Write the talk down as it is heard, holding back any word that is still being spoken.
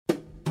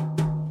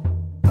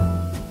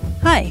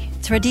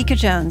Radhika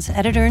Jones,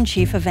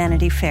 Editor-in-Chief of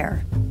Vanity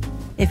Fair.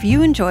 If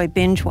you enjoy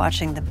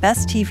binge-watching the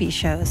best TV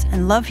shows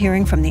and love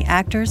hearing from the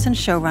actors and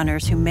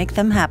showrunners who make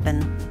them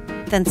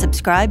happen, then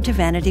subscribe to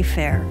Vanity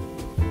Fair.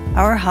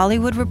 Our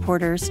Hollywood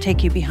reporters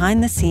take you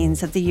behind the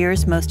scenes of the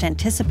year's most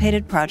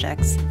anticipated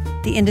projects,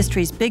 the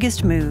industry's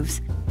biggest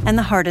moves, and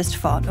the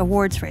hardest-fought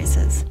awards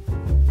races.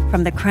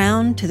 From The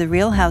Crown to The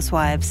Real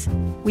Housewives,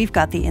 we've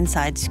got the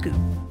inside scoop.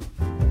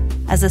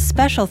 As a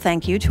special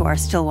thank you to our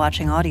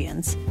still-watching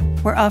audience,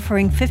 we're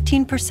offering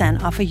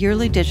 15% off a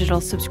yearly digital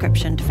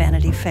subscription to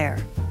Vanity Fair.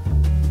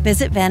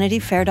 Visit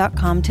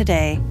vanityfair.com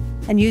today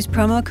and use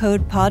promo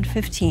code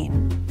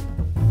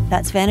POD15.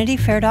 That's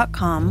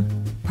vanityfair.com,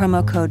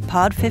 promo code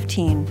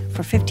POD15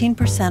 for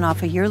 15%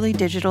 off a yearly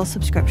digital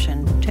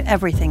subscription to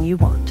everything you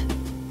want.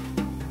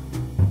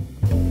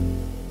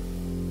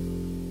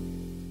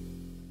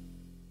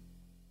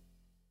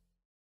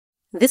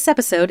 This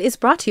episode is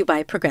brought to you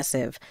by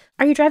Progressive.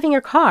 Are you driving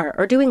your car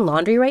or doing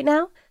laundry right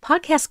now?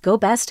 Podcasts go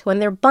best when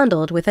they're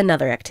bundled with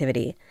another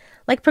activity.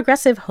 Like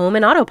Progressive home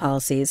and auto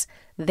policies,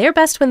 they're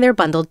best when they're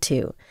bundled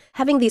too.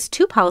 Having these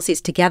two policies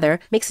together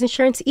makes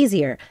insurance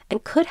easier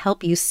and could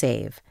help you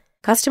save.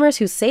 Customers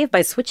who save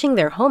by switching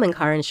their home and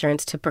car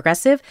insurance to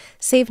Progressive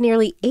save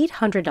nearly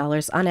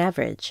 $800 on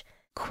average.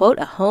 Quote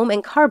a home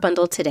and car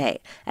bundle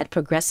today at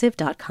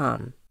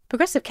Progressive.com.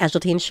 Progressive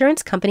Casualty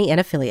Insurance Company and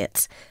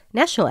Affiliates.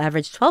 National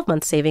average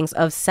 12-month savings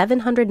of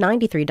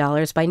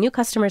 $793 by new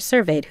customers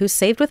surveyed who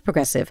saved with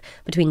Progressive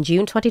between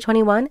June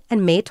 2021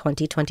 and May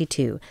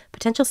 2022.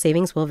 Potential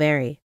savings will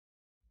vary.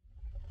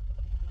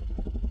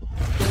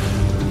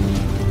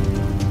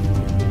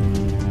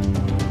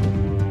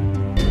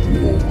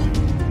 War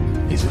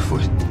is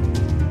afoot.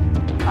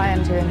 I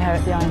am to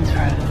inherit the Iron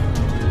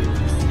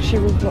Throne. She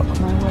will block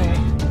my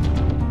way.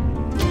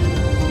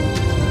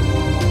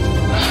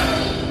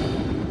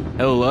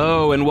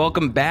 Hello, and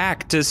welcome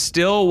back to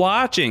Still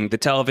Watching, the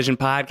television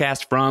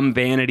podcast from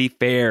Vanity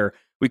Fair.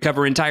 We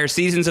cover entire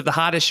seasons of the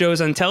hottest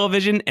shows on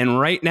television, and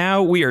right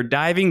now we are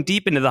diving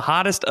deep into the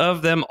hottest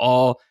of them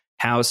all,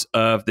 House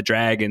of the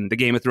Dragon, the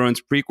Game of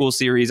Thrones prequel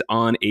series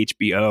on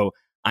HBO.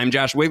 I'm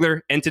Josh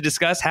Wigler, and to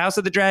discuss House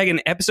of the Dragon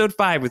Episode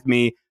 5 with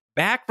me,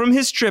 back from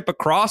his trip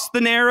across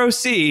the narrow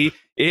sea,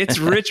 it's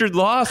Richard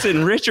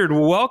Lawson. Richard,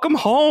 welcome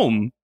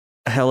home.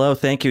 Hello,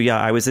 thank you. Yeah,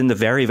 I was in the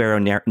very, very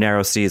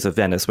narrow seas of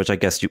Venice, which I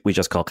guess we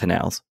just call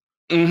canals.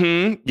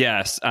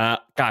 Yes.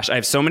 Gosh, I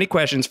have so many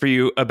questions for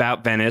you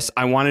about Venice.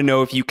 I want to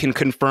know if you can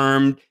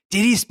confirm,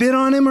 did he spit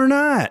on him or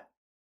not?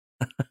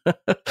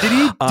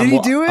 Did he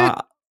do it?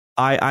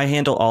 I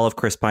handle all of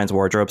Chris Pine's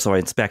wardrobe, so I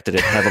inspected it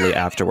heavily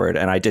afterward,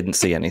 and I didn't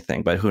see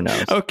anything, but who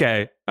knows?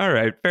 Okay. All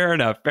right. Fair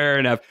enough.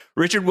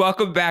 Richard,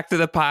 welcome back to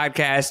the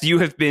podcast. You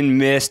have been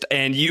missed,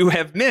 and you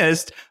have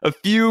missed a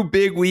few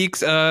big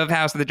weeks of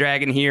House of the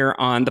Dragon here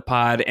on the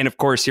pod. And of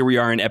course, here we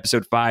are in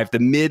episode 5, the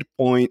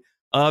midpoint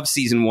of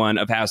season 1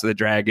 of House of the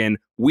Dragon.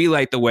 We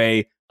light the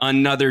way,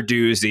 another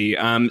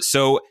doozy.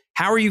 So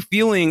how are you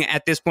feeling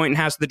at this point in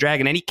House of the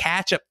Dragon? Any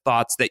catch-up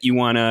thoughts that you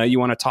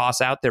wanna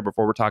toss out there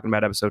before we're talking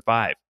about episode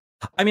 5?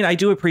 I mean, I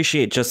do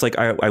appreciate, just like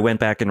I went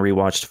back and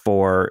rewatched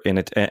 4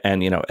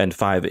 and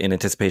 5 in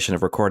anticipation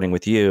of recording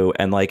with you.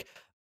 And like,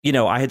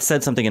 I had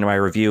said something in my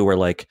review where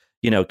like,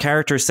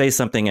 characters say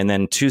something and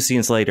then 2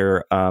 scenes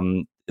later,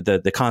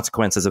 the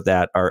consequences of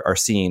that are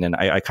seen. And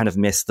I kind of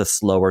miss the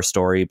slower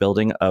story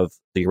building of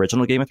the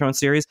original Game of Thrones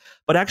series.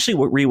 But actually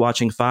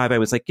rewatching 5, I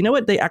was like, you know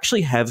what? They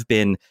actually have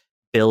been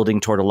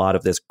building toward a lot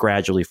of this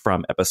gradually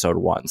from episode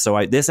 1.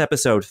 So this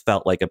episode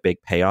felt like a big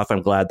payoff.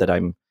 I'm glad that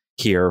I'm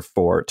here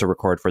to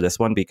record for this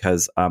one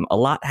because a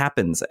lot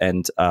happens,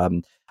 and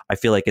I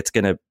feel like it's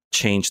going to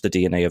change the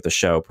DNA of the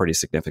show pretty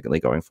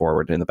significantly going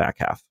forward in the back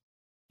half.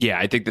 Yeah,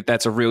 I think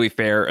that's a really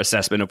fair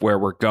assessment of where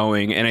we're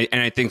going, and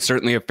I think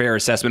certainly a fair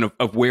assessment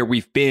of where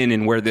we've been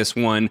and where this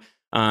one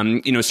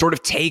sort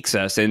of takes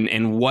us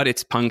and what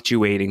it's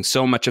punctuating.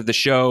 So much of the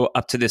show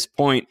up to this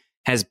point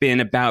has been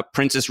about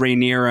Princess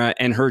Rhaenyra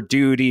and her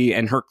duty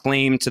and her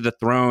claim to the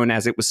throne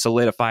as it was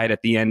solidified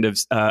at the end of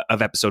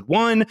episode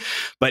 1.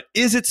 But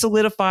is it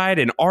solidified?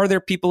 And are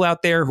there people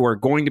out there who are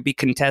going to be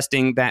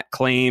contesting that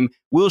claim?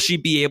 Will she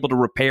be able to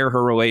repair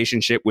her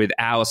relationship with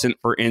Alicent,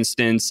 for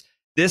instance?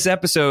 This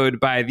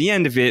episode, by the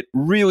end of it,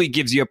 really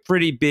gives you a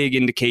pretty big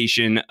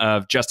indication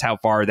of just how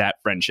far that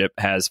friendship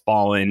has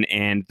fallen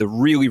and the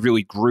really,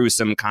 really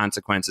gruesome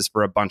consequences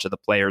for a bunch of the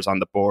players on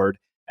the board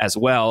as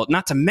well.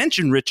 Not to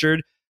mention,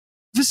 Richard,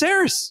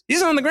 Viserys,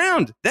 he's on the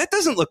ground. That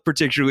doesn't look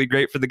particularly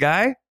great for the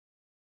guy.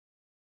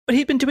 But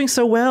he'd been doing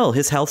so well.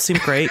 His health seemed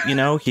great.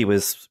 He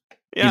was,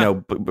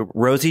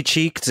 rosy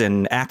cheeked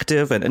and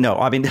active. And no,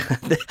 I mean,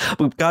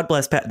 God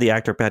bless the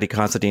actor Paddy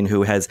Considine,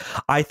 who has,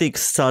 I think,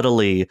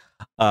 subtly,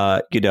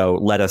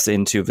 led us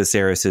into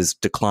Viserys's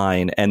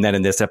decline. And then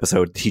in this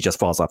episode, he just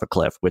falls off a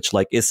cliff, which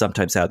is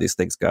sometimes how these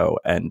things go.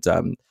 And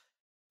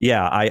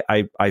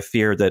I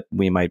fear that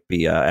we might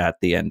be at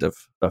the end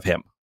of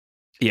him.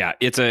 Yeah,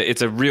 it's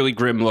a really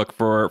grim look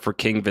for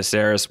King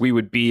Viserys. We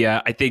would be,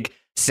 I think,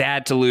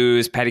 sad to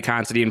lose Paddy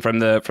Considine from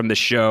the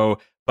show,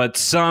 but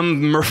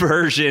some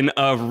version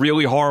of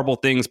really horrible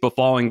things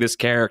befalling this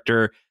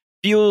character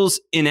feels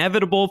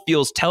inevitable,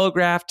 feels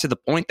telegraphed to the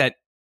point that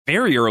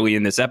very early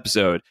in this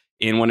episode,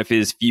 in one of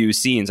his few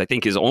scenes, I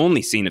think his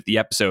only scene of the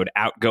episode,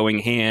 outgoing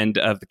hand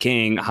of the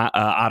king,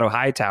 Otto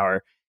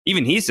Hightower,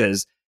 even he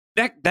says,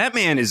 that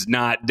man is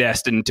not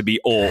destined to be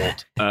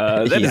old.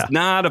 That is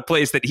not a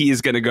place that he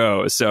is going to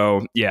go.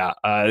 So,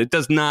 it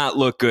does not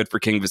look good for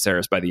King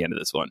Viserys by the end of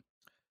this one.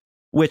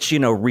 Which,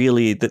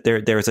 really, that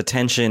there's a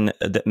tension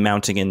that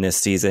mounting in this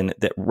season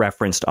that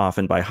referenced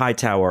often by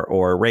Hightower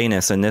or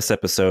Rhaenys in this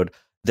episode,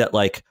 that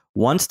like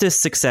once this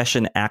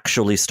succession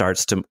actually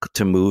starts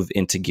to move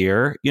into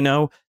gear,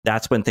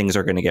 that's when things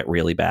are going to get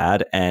really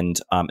bad. And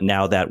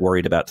now that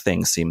worried about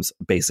things seems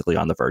basically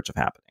on the verge of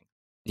happening.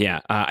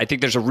 Yeah, I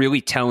think there's a really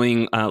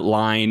telling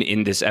line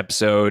in this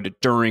episode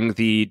during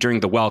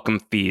the welcome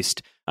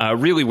feast,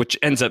 really, which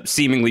ends up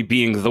seemingly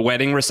being the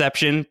wedding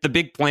reception. The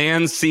big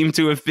plans seem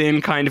to have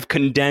been kind of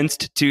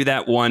condensed to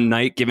that one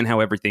night, given how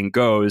everything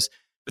goes.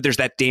 But there's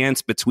that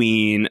dance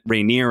between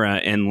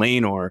Rhaenyra and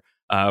Laenor,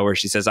 where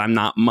she says, "I'm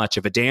not much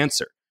of a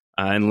dancer,"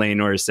 and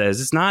Laenor says,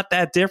 "It's not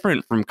that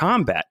different from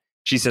combat."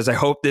 She says, "I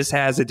hope this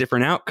has a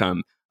different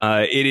outcome."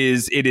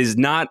 It is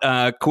not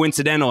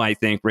coincidental, I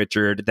think,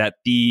 Richard, that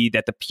the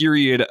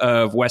period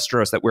of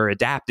Westeros that we're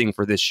adapting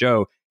for this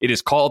show, it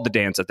is called the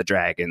Dance of the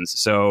Dragons.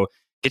 So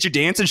get your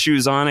dancing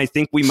shoes on. I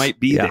think we might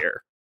be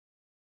there.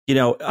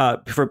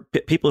 For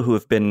people who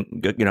have been,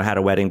 had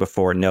a wedding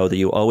before, know that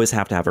you always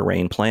have to have a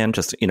rain plan,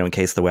 just, in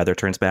case the weather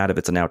turns bad, if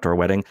it's an outdoor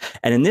wedding.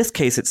 And in this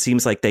case, it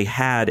seems like they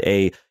had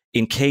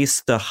in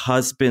case the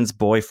husband's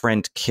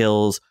boyfriend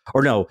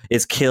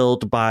is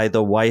killed by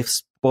the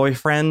wife's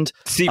boyfriend,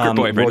 secret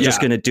boyfriend. We're just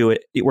going to do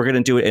it. We're going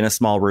to do it in a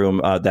small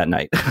room that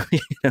night. I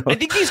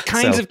think these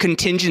kinds of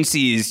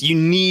contingencies you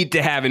need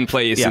to have in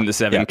place in the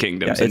Seven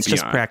Kingdoms. It's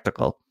just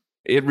practical.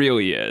 It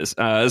really is.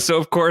 So,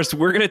 of course,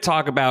 we're going to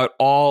talk about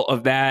all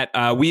of that.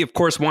 We, of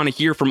course, want to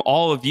hear from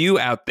all of you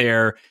out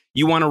there.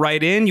 You want to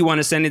write in? You want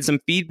to send in some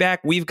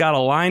feedback? We've got a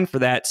line for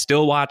that,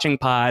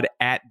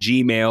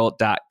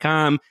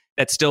 stillwatchingpod@gmail.com.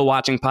 That's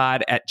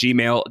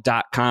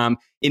stillwatchingpod@gmail.com.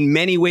 In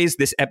many ways,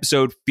 this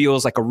episode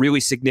feels like a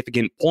really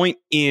significant point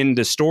in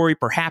the story,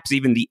 perhaps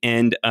even the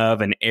end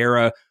of an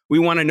era. We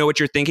want to know what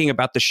you're thinking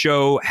about the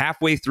show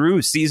halfway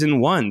through season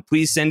 1.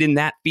 Please send in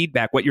that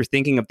feedback, what you're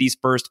thinking of these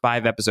first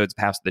 5 episodes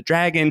of House of the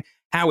Dragon,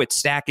 how it's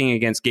stacking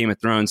against Game of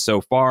Thrones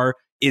so far.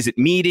 Is it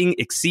meeting,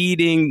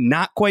 exceeding,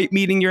 not quite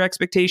meeting your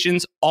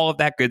expectations? All of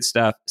that good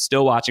stuff.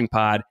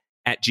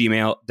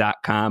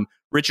 Stillwatchingpod@gmail.com.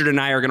 Richard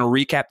and I are going to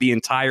recap the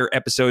entire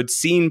episode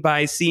scene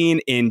by scene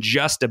in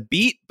just a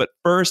beat. But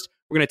first,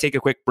 we're going to take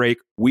a quick break.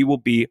 We will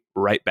be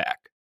right back.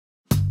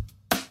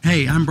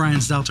 Hey, I'm Brian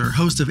Stelter,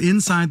 host of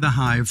Inside the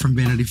Hive from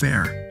Vanity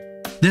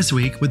Fair. This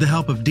week, with the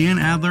help of Dan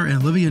Adler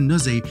and Olivia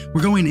Nuzzi,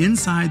 we're going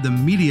inside the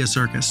media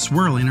circus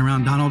swirling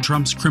around Donald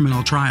Trump's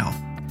criminal trial.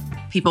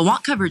 People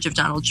want coverage of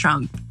Donald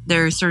Trump.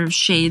 There are sort of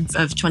shades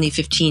of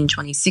 2015,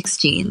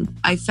 2016.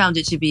 I found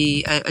it to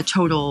be a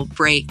total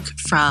break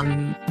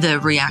from the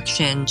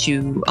reaction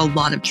to a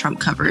lot of Trump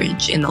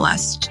coverage in the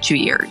last 2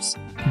 years.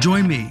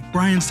 Join me,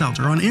 Brian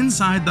Stelter, on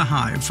Inside the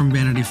Hive from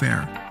Vanity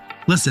Fair.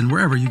 Listen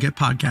wherever you get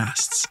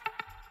podcasts.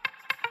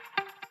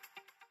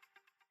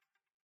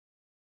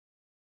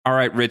 All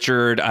right,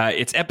 Richard,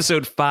 it's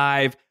episode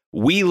 5.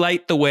 We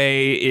Light the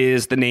Way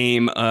is the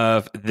name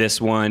of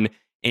this one.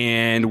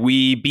 And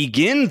we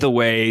begin the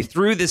way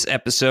through this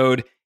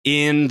episode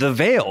in the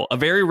Vale, a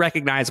very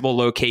recognizable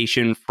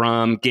location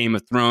from Game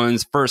of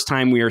Thrones. First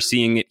time we are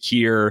seeing it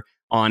here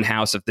on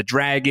House of the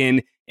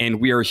Dragon. And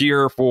we are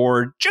here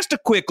for just a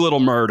quick little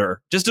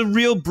murder, just a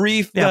real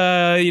brief,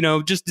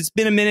 just it's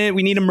been a minute.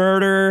 We need a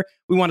murder.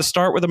 We want to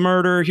start with a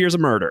murder. Here's a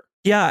murder.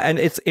 Yeah, and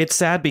it's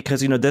sad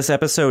because, this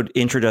episode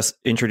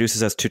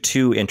introduces us to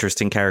 2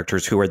 interesting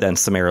characters who are then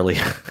summarily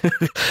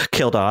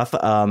killed off,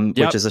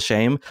 which is a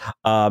shame.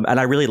 And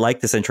I really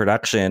like this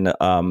introduction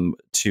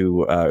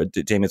to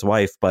Damien's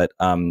wife, but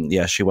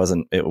she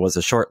wasn't. It was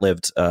a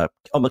short-lived a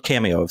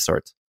cameo of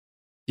sorts.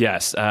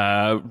 Yes,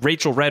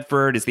 Rachel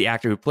Redford is the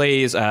actor who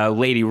plays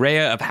Lady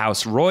Rhea of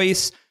House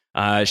Royce.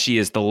 She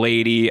is the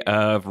Lady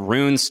of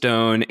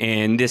Runestone,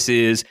 and this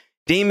is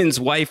Daemon's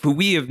wife, who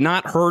we have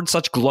not heard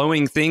such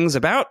glowing things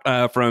about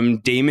from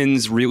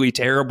Daemon's really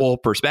terrible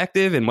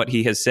perspective, and what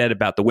he has said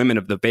about the women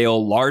of the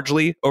Vale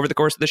largely over the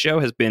course of the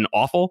show has been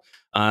awful.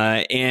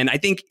 And I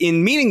think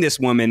in meeting this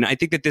woman, I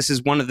think that this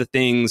is one of the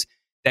things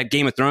that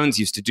Game of Thrones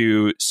used to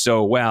do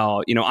so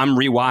well. I'm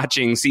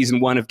rewatching season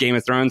 1 of Game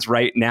of Thrones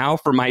right now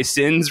for my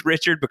sins,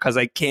 Richard, because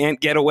I can't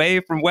get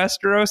away from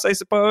Westeros, I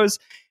suppose.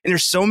 And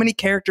there's so many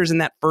characters in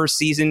that first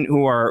season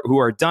who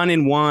are done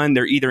in one.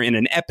 They're either in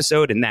an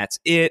episode and that's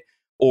it,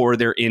 or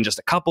they're in just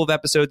a couple of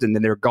episodes and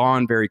then they're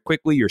gone very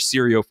quickly. Your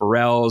Syrio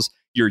Forels,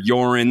 your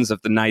Yorins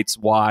of the Night's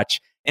Watch.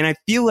 And I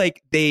feel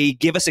like they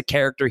give us a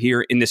character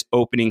here in this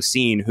opening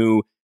scene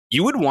who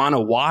you would want to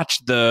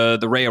watch the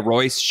Rhea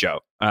Royce show.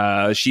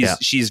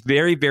 She's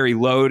very, very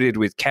loaded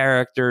with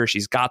character.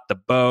 She's got the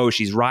bow.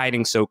 She's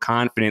riding so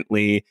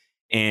confidently.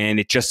 And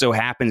it just so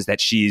happens that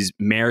she's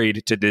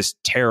married to this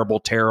terrible,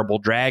 terrible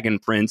dragon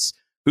prince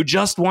who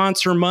just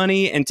wants her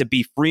money and to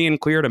be free and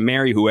clear to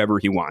marry whoever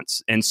he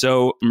wants. And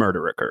so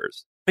murder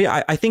occurs.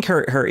 Yeah, I think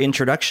her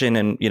introduction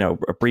and,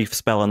 a brief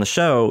spell on the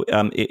show,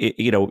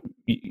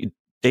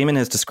 Daemon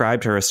has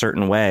described her a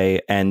certain way,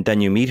 and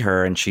then you meet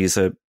her and she's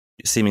a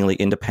seemingly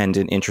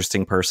independent,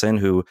 interesting person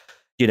who,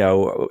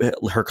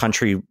 her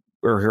country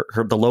or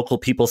the local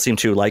people seem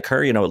to like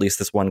her, at least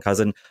this one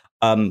cousin.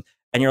 And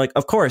you're like,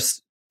 of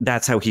course,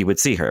 that's how he would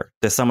see her.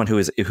 There's someone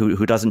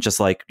who doesn't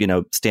just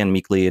stand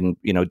meekly and,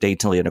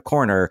 daintily in a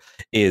corner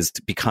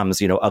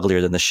becomes,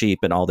 uglier than the sheep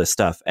and all this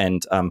stuff.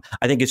 And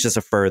I think it's just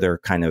a further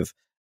kind of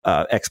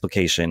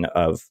explication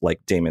of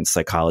Daemon's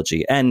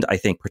psychology. And I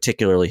think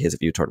particularly his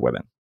view toward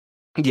women.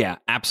 Yeah,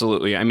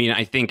 absolutely. I mean,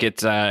 I think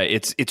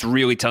it's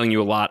really telling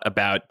you a lot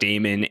about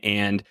Daemon,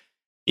 and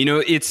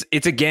it's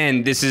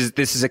again, this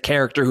is a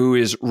character who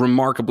is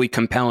remarkably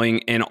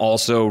compelling and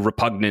also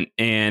repugnant,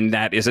 and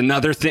that is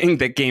another thing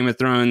that Game of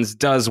Thrones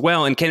does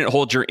well. And can it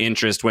hold your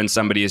interest when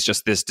somebody is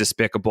just this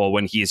despicable,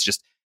 when he is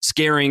just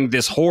scaring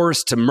this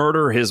horse to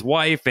murder his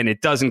wife, and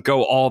it doesn't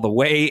go all the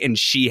way, and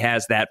she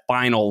has that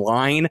final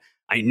line,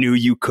 "I knew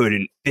you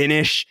couldn't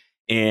finish."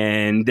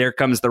 And there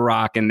comes the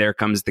rock, and there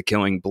comes the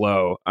killing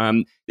blow.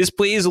 This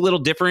plays a little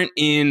different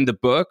in the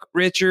book,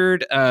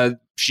 Richard.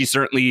 She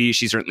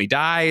certainly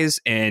dies,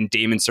 and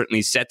Daemon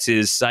certainly sets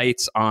his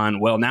sights on,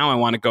 well, now I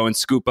want to go and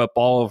scoop up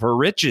all of her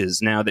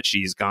riches now that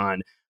she's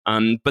gone.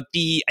 But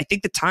I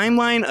think the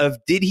timeline of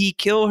did he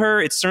kill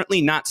her, it's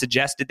certainly not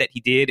suggested that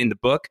he did in the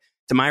book.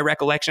 To my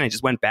recollection, I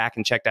just went back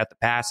and checked out the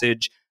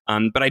passage.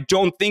 But I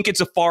don't think it's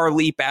a far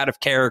leap out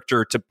of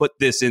character to put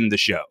this in the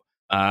show.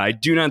 I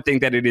do not think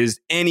that it is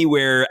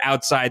anywhere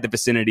outside the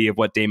vicinity of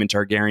what Daemon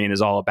Targaryen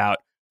is all about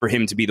for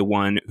him to be the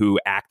one who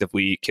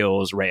actively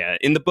kills Rhea.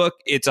 In the book,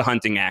 it's a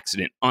hunting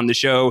accident. On the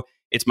show,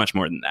 it's much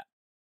more than that.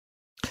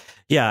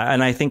 Yeah,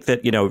 and I think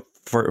that,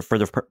 for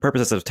the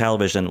purposes of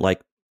television,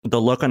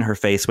 the look on her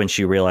face when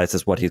she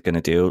realizes what he's going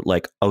to do,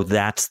 oh,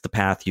 that's the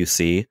path you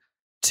see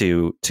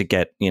to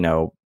get,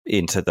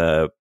 onto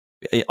the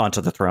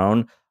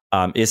throne.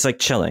 It's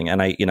chilling.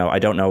 And I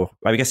don't know.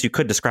 I guess you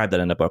could describe that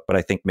in a book, but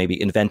I think maybe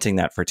inventing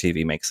that for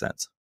TV makes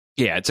sense.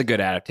 Yeah, it's a good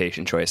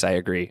adaptation choice. I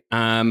agree.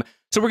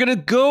 So we're going to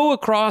go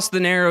across the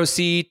narrow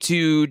sea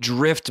to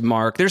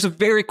Driftmark. There's a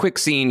very quick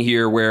scene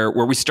here where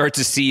we start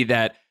to see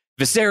that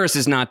Viserys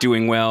is not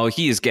doing well.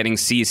 He is getting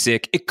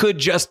seasick. It could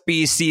just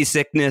be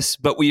seasickness,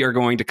 but we are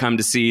going to come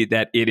to see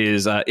that it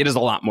is a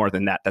lot more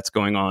than that that's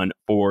going on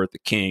for the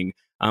king.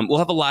 We'll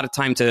have a lot of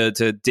time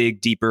to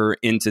dig deeper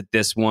into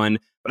this one,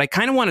 but I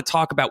kind of want to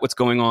talk about what's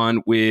going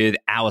on with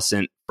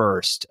Alicent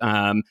first.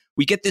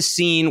 We get this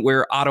scene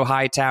where Otto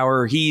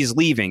Hightower, he's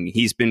leaving.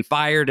 He's been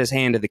fired as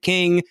Hand of the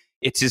King.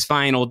 It's his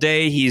final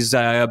day. He's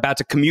about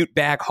to commute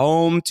back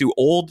home to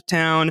Old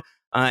Town,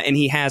 and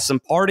he has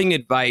some parting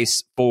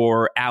advice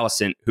for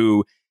Alicent,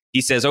 who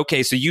he says,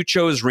 okay, so you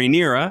chose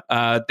Rhaenyra.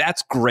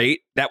 That's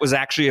great. That was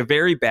actually a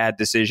very bad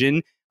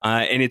decision.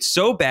 And it's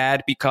so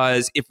bad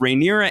because if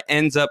Rhaenyra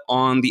ends up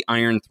on the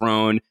Iron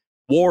Throne,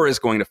 war is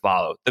going to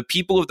follow. The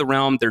people of the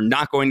realm, they're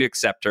not going to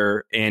accept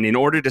her. And in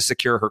order to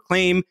secure her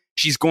claim,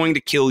 she's going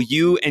to kill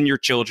you and your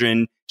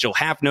children. She'll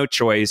have no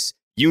choice.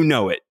 You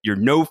know it. You're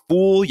no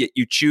fool, yet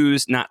you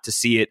choose not to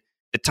see it.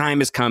 The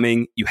time is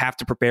coming. You have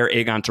to prepare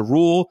Aegon to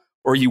rule,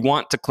 or you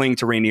want to cling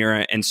to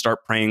Rhaenyra and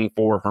start praying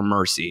for her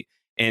mercy.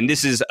 And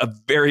this is a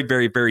very,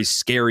 very, very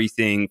scary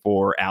thing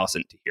for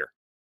Alicent to hear.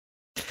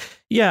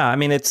 Yeah, I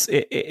mean, it's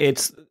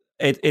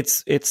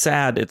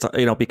sad. It's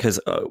because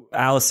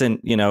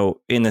Alicent,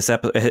 in this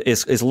episode,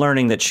 is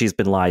learning that she's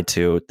been lied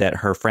to. That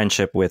her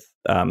friendship with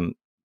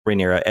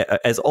Rhaenyra,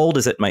 as old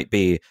as it might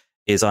be,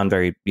 is on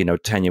very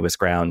tenuous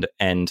ground.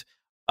 And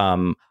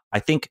I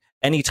think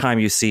anytime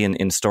you see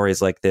in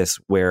stories like this,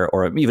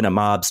 or even a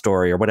mob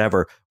story or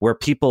whatever, where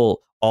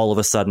people all of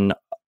a sudden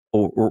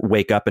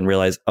wake up and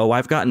realize, oh,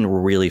 I've gotten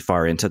really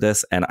far into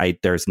this, and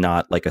there's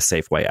not a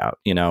safe way out.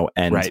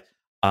 And right.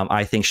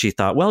 I think she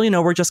thought, well,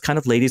 we're just kind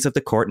of ladies of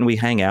the court and we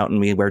hang out and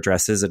we wear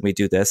dresses and we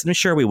do this. And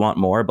sure, we want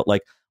more, but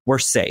we're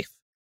safe.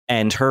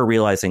 And her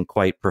realizing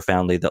quite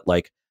profoundly that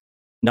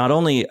not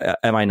only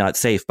am I not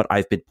safe, but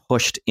I've been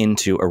pushed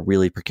into a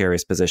really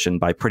precarious position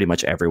by pretty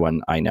much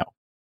everyone I know.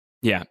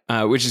 Yeah,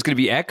 which is going to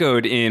be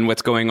echoed in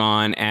what's going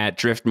on at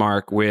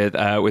Driftmark with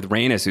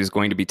Rhaenys, who's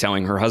going to be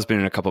telling her husband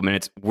in a couple of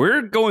minutes,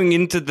 we're going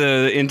into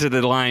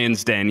the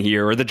lion's den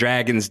here, or the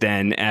dragon's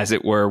den, as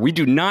it were. We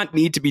do not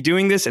need to be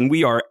doing this, and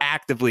we are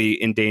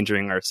actively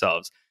endangering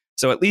ourselves.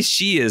 So at least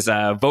she is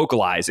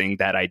vocalizing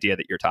that idea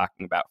that you're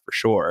talking about for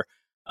sure.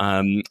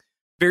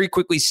 Very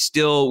quickly,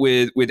 still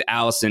with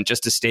Alicent,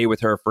 just to stay with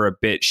her for a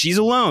bit. She's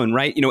alone,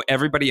 right?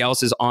 Everybody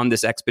else is on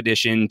this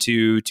expedition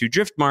to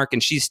Driftmark,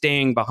 and she's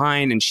staying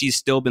behind, and she's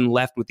still been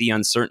left with the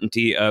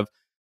uncertainty of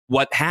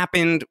what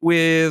happened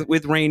with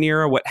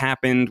Rhaenyra, what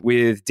happened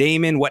with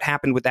Daemon, what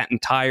happened with that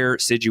entire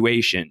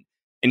situation.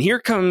 And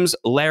here comes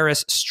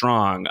Larys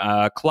Strong,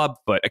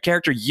 Clubfoot, a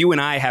character you and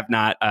I have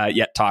not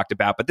yet talked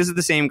about, but this is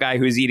the same guy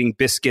who's eating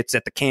biscuits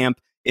at the camp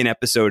in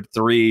episode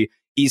 3.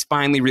 he's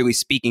finally really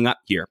speaking up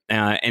here.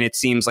 And it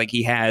seems like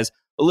he has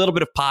a little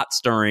bit of pot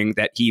stirring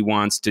that he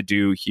wants to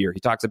do here. He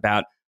talks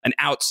about an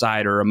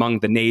outsider among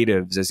the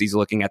natives as he's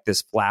looking at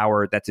this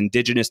flower that's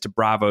indigenous to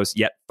Braavos,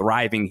 yet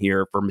thriving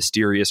here for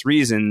mysterious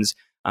reasons.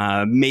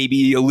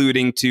 Maybe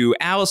alluding to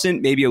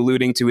Alicent, maybe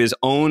alluding to his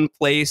own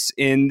place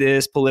in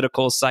this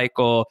political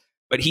cycle.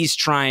 But he's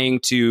trying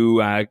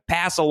to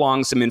pass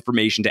along some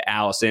information to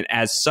Alicent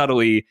as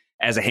subtly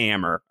as a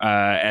hammer,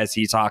 as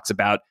he talks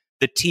about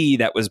the tea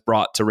that was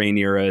brought to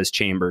Rhaenyra's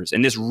chambers.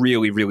 And this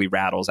really, really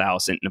rattles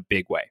Alicent in a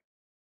big way.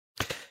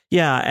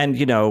 Yeah, and,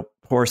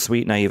 poor,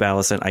 sweet, naive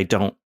Alicent, I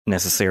don't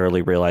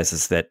necessarily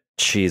realizes that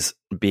she's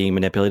being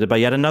manipulated by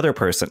yet another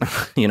person.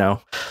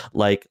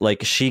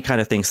 Like she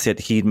kind of thinks that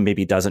he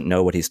maybe doesn't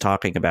know what he's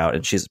talking about,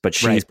 and she's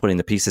putting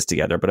the pieces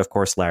together. But of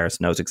course, Larys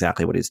knows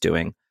exactly what he's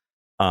doing.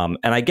 And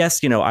I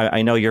guess,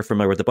 I know you're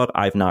familiar with the book.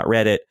 I've not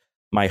read it.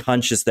 My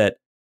hunch is that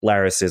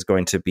Larys is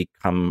going to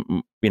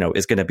become,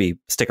 is going to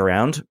stick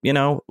around,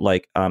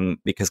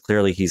 because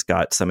clearly he's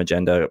got some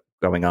agenda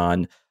going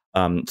on,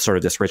 sort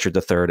of this Richard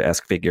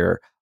III-esque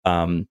figure.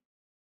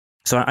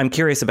 So I'm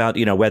curious about,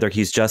 whether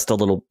he's just a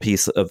little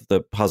piece of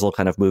the puzzle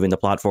kind of moving the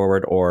plot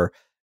forward, or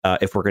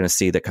if we're going to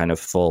see the kind of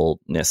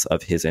fullness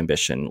of his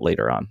ambition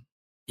later on.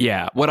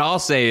 Yeah, what I'll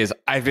say is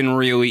I've been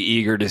really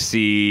eager to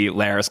see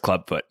Larys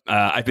Clubfoot.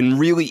 I've been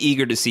really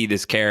eager to see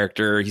this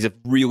character. He's a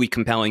really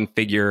compelling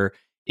figure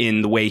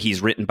in the way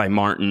he's written by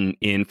Martin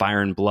in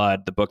Fire and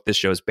Blood, the book this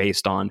show is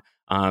based on.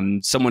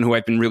 Someone who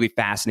I've been really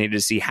fascinated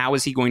to see, how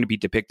is he going to be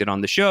depicted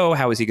on the show?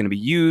 How is he going to be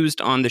used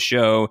on the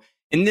show?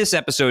 And this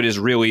episode is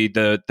really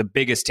the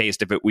biggest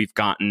taste of it we've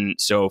gotten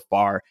so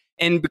far.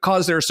 And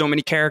because there are so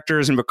many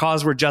characters, and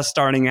because we're just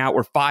starting out,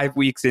 we're 5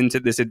 weeks into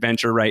this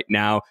adventure right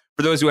now.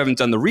 For those who haven't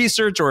done the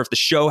research, or if the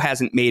show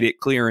hasn't made it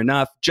clear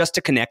enough, just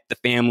to connect the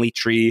family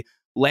tree,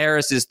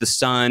 Larys is the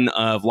son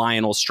of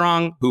Lionel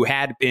Strong, who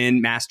had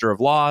been Master of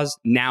Laws,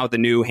 now the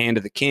new Hand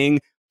of the King.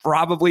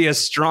 Probably a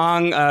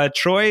strong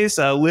choice,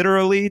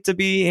 literally, to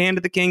be Hand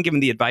of the King,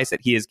 given the advice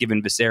that he has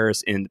given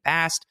Viserys in the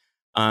past.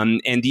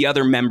 And the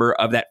other member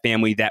of that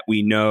family that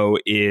we know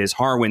is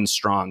Harwin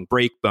Strong,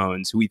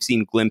 Breakbones, who we've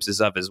seen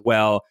glimpses of as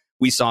well.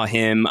 We saw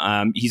him.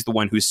 He's the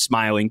one who's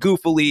smiling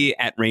goofily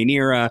at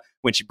Rhaenyra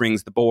when she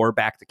brings the boar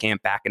back to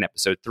camp back in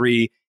episode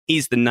 3.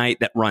 He's the knight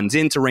that runs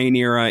into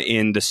Rhaenyra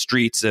in the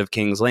streets of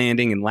King's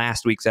Landing in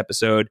last week's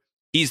episode.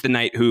 He's the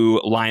knight who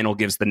Lionel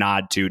gives the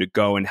nod to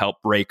go and help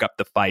break up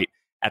the fight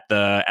at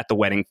the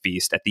wedding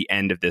feast at the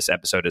end of this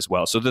episode as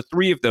well. So the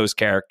three of those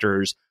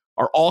characters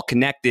are all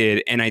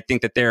connected, and I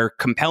think that they're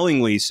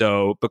compellingly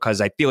so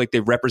because I feel like they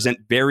represent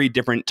very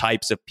different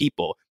types of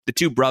people. The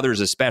two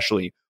brothers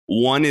especially.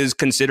 One is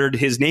considered,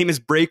 his name is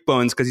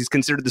Breakbones because he's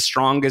considered the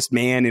strongest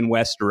man in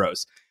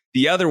Westeros.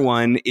 The other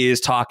one is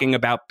talking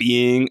about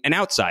being an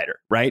outsider,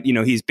 right?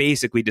 He's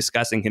basically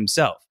discussing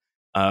himself.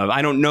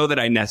 I don't know that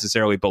I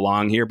necessarily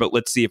belong here, but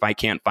let's see if I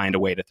can't find a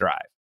way to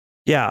thrive.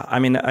 Yeah, I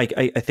mean,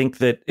 I think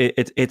that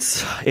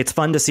it's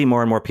fun to see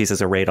more and more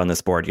pieces arrayed on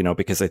this board,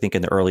 because I think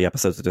in the early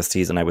episodes of this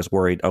season, I was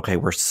worried, okay,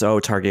 we're so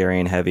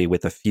Targaryen heavy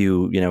with a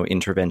few,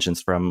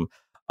 interventions from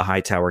a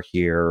Hightower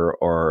here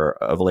or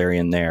a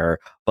Valyrian there.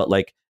 But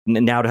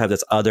now to have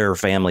this other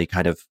family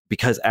kind of,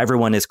 because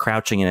everyone is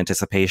crouching in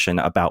anticipation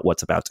about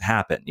what's about to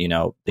happen,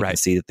 they can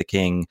see that the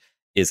king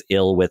is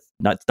ill with,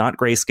 it's not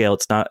grayscale,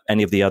 it's not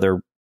any of the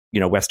other,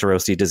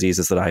 Westerosi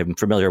diseases that I'm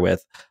familiar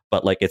with,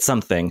 but it's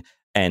something.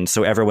 And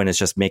so everyone is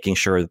just making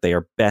sure that they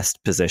are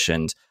best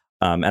positioned.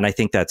 And I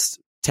think that's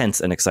tense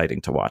and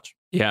exciting to watch.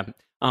 Yeah.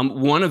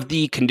 One of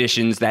the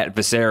conditions that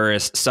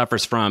Viserys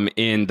suffers from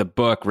in the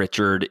book,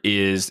 Richard,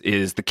 is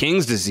the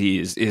king's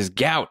disease, is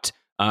gout.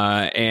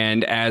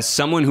 And as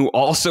someone who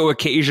also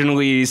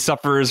occasionally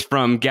suffers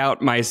from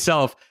gout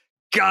myself,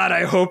 God,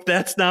 I hope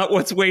that's not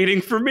what's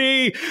waiting for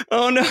me.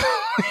 Oh, no.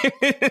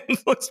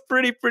 It looks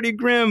pretty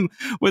grim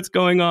what's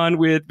going on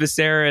with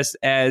Viserys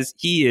as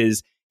he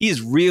is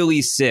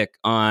really sick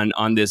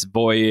on this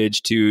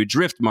voyage to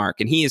Driftmark,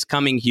 and he is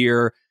coming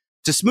here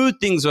to smooth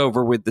things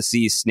over with the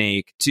Sea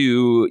Snake,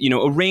 to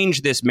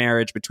arrange this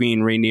marriage between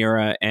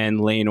Rhaenyra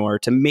and Laenor,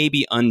 to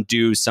maybe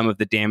undo some of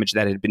the damage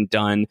that had been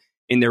done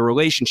in their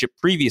relationship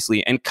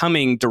previously, and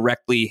coming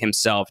directly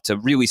himself to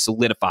really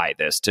solidify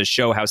this, to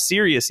show how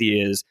serious he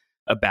is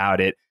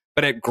about it,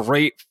 but at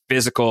great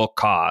physical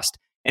cost.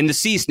 And the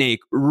Sea Snake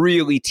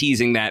really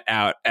teasing that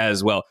out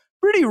as well.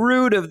 Pretty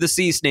rude of the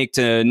Sea Snake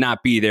to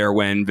not be there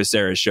when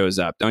Viserys shows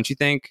up, don't you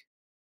think?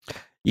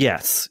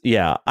 Yes.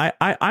 Yeah.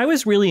 I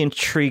was really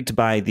intrigued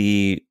by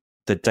the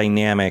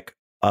dynamic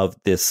of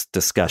this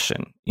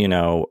discussion,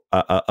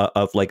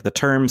 of the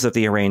terms of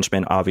the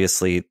arrangement.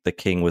 Obviously, the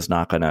king was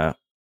not going to,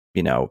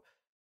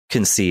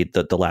 concede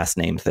the last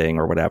name thing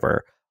or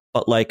whatever.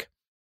 But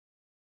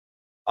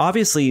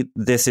obviously,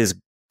 this is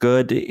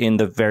good in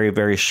the very,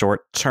 very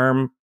short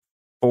term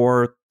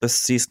for the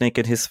Sea Snake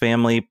and his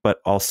family, but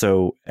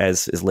also,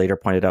 as is later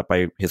pointed out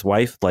by his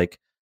wife,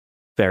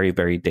 very,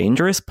 very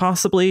dangerous,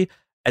 possibly.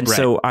 And right.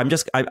 So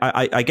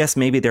I guess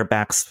maybe their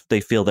backs,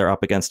 they feel they're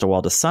up against a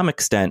wall to some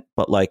extent,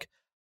 but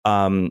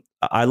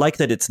I like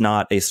that it's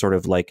not a sort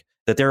of like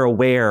that they're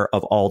aware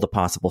of all the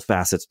possible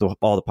facets,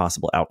 all the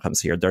possible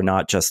outcomes here. They're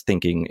not just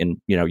thinking in,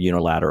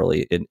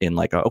 unilaterally in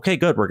like, okay,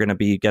 good, we're going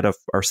to get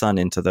our son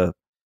into the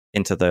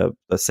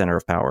center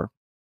of power.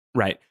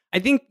 Right. I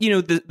think,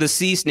 the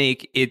sea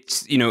snake,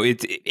 it's,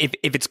 if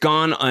it's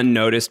gone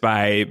unnoticed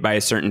by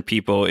certain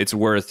people, it's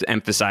worth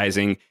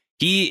emphasizing.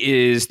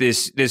 He is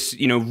this,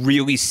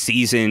 really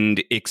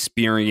seasoned,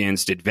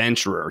 experienced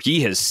adventurer.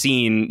 He has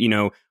seen,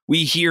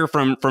 we hear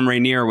from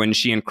Rhaenyra when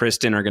she and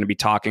Kristen are going to be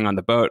talking on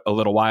the boat a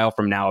little while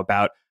from now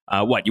about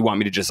what you want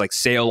me to just like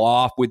sail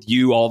off with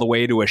you all the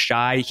way to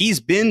Asshai. He's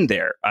been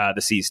there.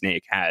 The sea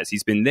snake has.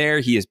 He's been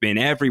there. He has been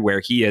everywhere.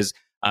 He has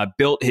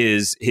built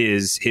his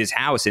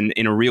house in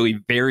a really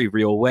very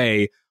real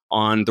way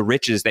on the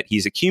riches that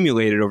he's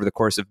accumulated over the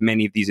course of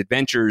many of these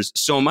adventures.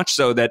 So much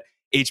so that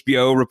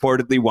HBO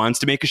reportedly wants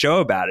to make a show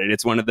about it.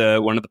 It's one of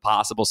the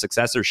possible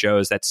successor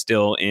shows that's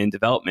still in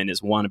development,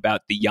 is one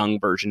about the young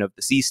version of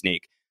the sea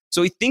snake.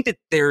 So I think that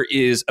there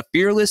is a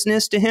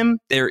fearlessness to him.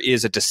 There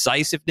is a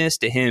decisiveness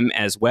to him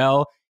as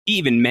well. He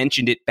even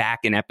mentioned it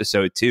back in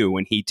episode 2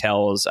 when he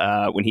tells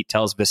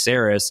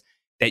Viserys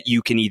that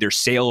you can either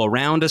sail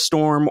around a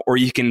storm or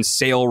you can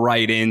sail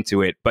right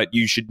into it, but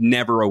you should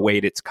never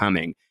await its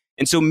coming.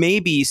 And so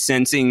maybe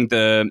sensing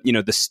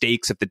the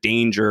stakes of the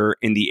danger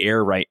in the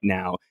air right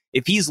now,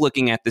 if he's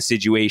looking at the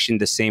situation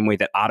the same way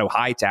that Otto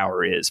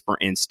Hightower is, for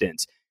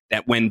instance,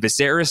 that when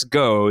Viserys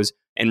goes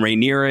and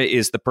Rhaenyra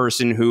is the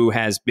person who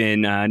has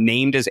been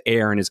named as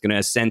heir and is going to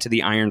ascend to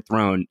the Iron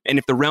Throne, and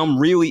if the realm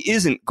really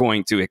isn't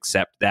going to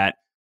accept that,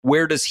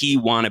 where does he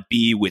want to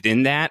be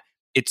within that?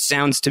 It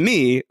sounds to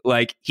me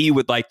like he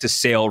would like to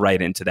sail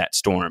right into that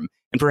storm.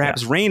 And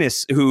perhaps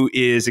Rhaenys, who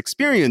is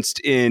experienced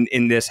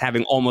in this,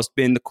 having almost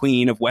been the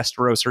queen of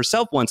Westeros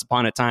herself once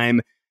upon a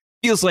time,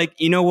 feels like,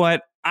 you know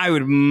what? I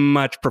would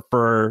much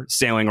prefer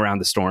sailing around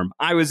the storm.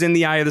 I was in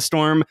the eye of the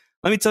storm.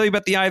 Let me tell you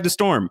about the eye of the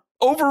storm.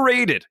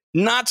 Overrated.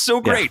 Not so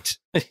great.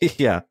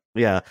 Yeah.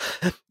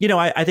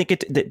 I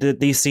think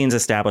these scenes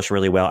establish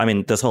really well. I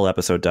mean, this whole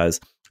episode does,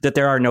 that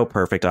there are no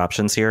perfect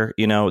options here.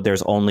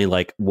 There's only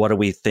like, what do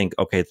we think?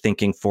 Okay,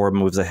 thinking 4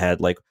 moves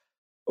ahead. Like,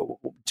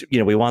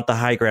 we want the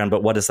high ground,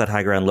 but what does that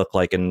high ground look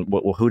like? And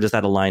who does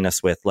that align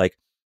us with? Like,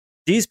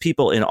 these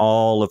people in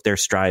all of their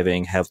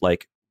striving have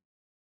like,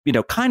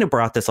 kind of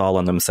brought this all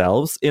on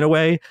themselves in a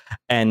way.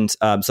 And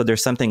so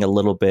there's something a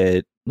little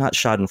bit, not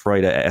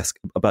Schadenfreude-esque,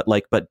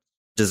 but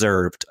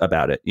deserved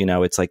about it.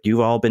 It's like, you've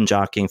all been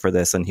jockeying for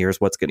this, and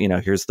here's what's good.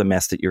 Here's the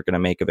mess that you're going to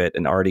make of it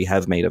and already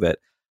have made of it.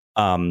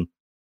 And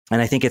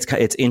I think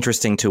it's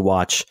interesting to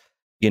watch,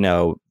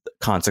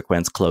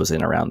 consequence close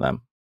in around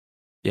them.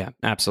 Yeah,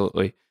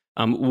 absolutely.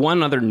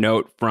 One other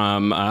note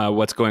from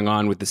what's going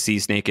on with the sea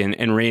snake and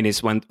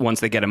Rhaenys once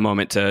they get a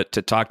moment to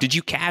talk. Did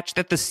you catch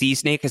that the sea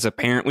snake has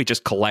apparently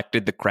just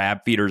collected the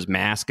crab feeder's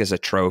mask as a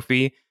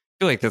trophy? I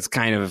feel like that's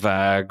kind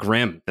of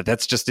grim,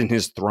 that's just in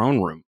his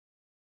throne room.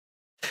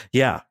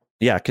 Yeah,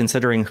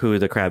 considering who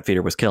the crab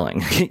feeder was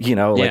killing,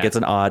 it's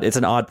an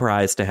odd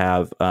prize to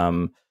have,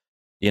 and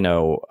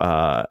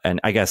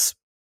I guess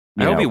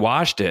I hope he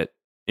washed it.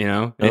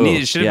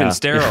 It should have been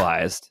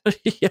sterilized.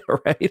 Yeah,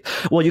 right.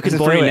 Well, you can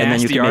boil it, and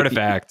then you can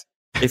artifact.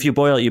 If you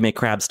boil it, you make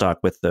crab stock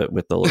with the.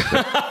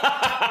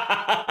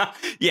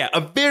 Yeah,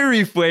 a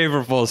very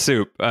flavorful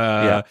soup.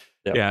 Yeah,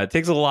 it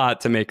takes a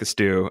lot to make a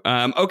stew.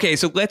 Okay,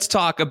 so let's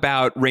talk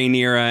about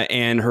Rhaenyra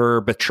and her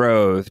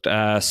betrothed,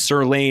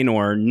 Sir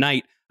Laenor,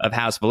 Knight of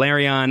House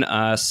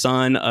Velaryon,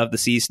 son of the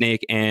sea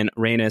snake and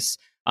Rhaenys.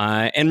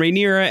 And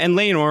Rhaenyra and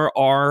Laenor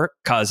are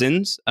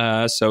cousins,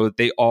 so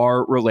they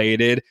are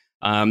related.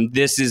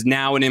 This is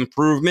now an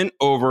improvement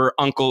over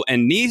uncle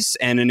and niece,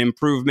 and an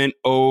improvement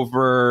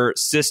over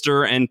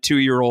sister and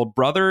 2-year-old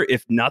brother,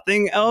 if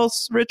nothing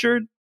else,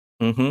 Richard.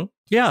 Mm-hmm.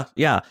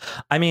 Yeah.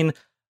 I mean,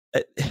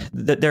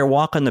 their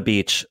walk on the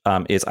beach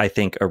is, I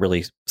think, a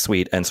really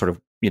sweet and sort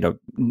of,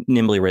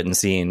 nimbly written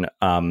scene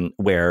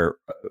where,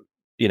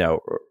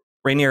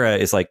 Rhaenyra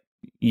is like,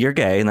 you're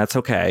gay and that's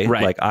okay.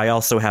 Right. Like, I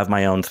also have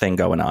my own thing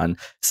going on.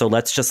 So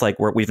let's just like,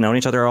 we've known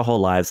each other our whole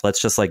lives. Let's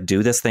just like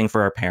do this thing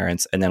for our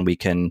parents. And then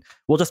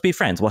we'll just be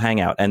friends. We'll hang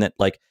out. And it,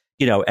 like,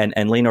 and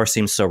Laenor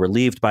seems so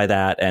relieved by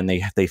that. And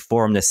they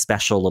form this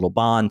special little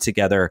bond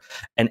together.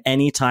 And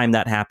anytime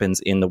that happens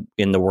in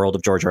the world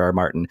of George R.R.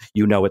 Martin,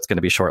 it's going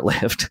to be short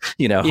lived.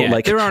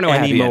 Like there are no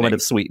any moment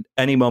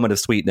of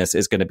sweetness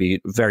is going to be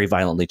very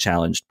violently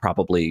challenged,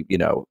 probably,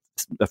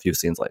 a few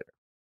scenes later.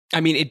 I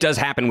mean, it does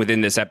happen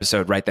within this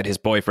episode, right? That his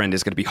boyfriend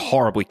is going to be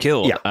horribly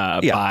killed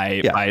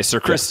by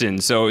Sir Kristen.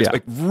 So it's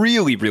like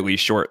really, really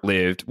short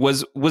lived.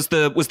 Was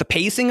the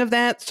pacing of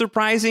that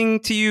surprising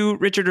to you,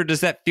 Richard, or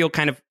does that feel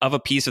kind of a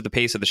piece of the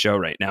pace of the show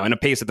right now, and a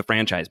pace of the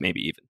franchise,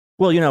 maybe even?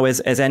 Well,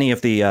 as any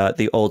of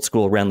the old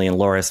school Renly and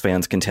Loras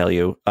fans can tell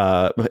you,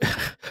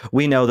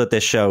 we know that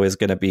this show is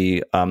going to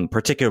be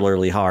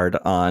particularly hard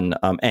on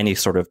any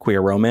sort of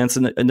queer romance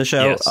in the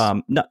show. Yes.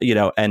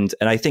 And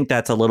I think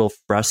that's a little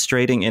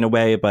frustrating in a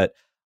way, but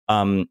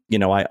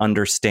I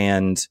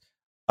understand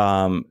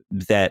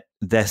that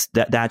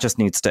just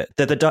needs to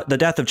the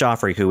death of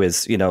Joffrey, who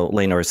is, you know,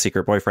 Laenor's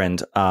secret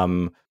boyfriend,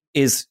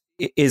 is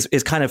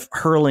kind of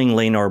hurling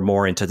Laenor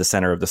more into the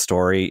center of the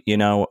story, you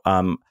know,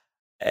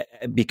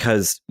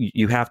 because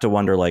you have to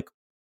wonder, like,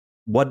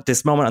 what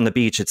this moment on the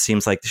beach, it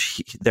seems like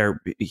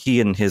he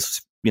and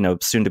his, you know,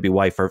 soon to be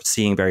wife are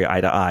seeing very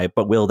eye to eye,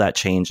 but will that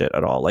change it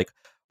at all? Like,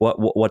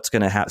 what's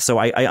going to happen? So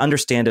I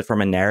understand it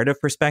from a narrative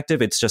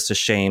perspective. It's just a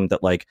shame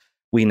that, like,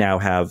 we now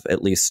have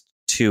at least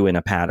two in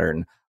a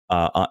pattern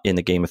in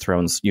the Game of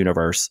Thrones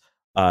universe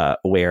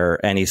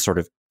where any sort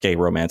of gay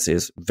romance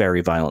is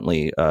very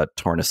violently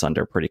torn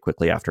asunder pretty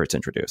quickly after it's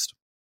introduced.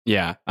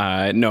 Yeah,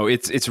 no,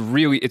 it's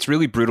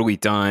really brutally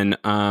done.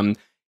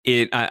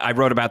 I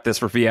wrote about this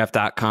for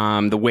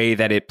VF.com. The way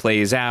that it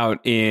plays out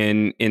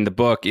in the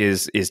book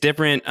is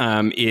different.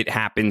 It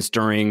happens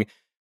during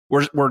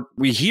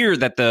we hear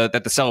that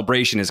the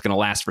celebration is going to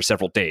last for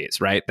several days,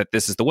 right? That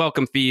this is the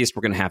welcome feast.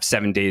 We're going to have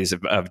 7 days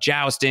of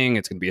jousting.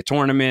 It's going to be a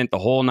tournament, the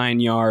whole 9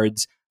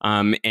 yards.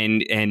 And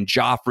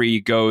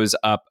Joffrey goes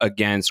up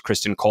against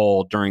Criston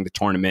Cole during the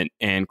tournament,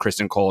 and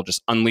Criston Cole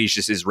just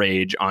unleashes his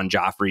rage on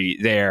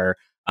Joffrey there.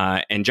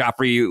 And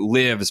Joffrey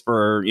lives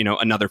for, you know,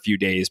 another few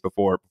days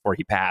before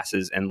he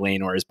passes, and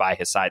Laenor is by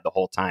his side the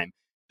whole time.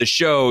 The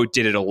show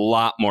did it a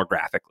lot more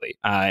graphically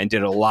and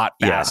did it a lot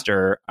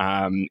faster.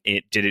 Yeah.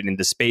 It did it in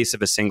the space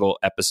of a single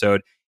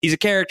episode. He's a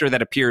character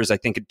that appears, I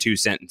think, in 2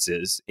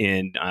 sentences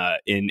in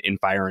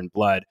Fire and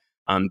Blood.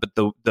 But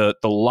the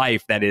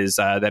life that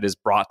is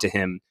brought to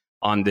him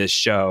on this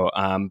show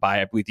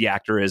by, I believe the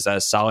actor is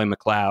Solly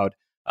McLeod,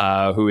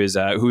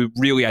 who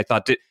really, I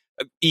thought,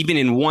 even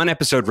in one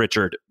episode,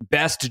 Richard,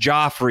 best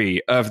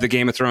Joffrey of the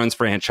Game of Thrones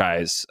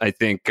franchise, I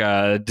think,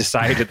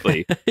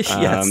 decidedly.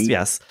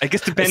 Yes. I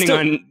guess depending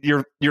on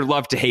your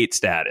love to hate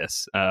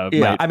status.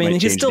 I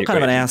mean, he's still kind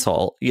of an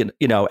asshole, you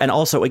know, and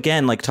also,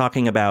 again, like,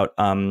 talking about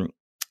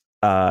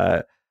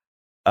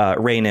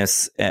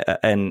Rhaenys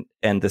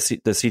and the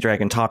Sea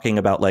Dragon, talking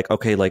about, like,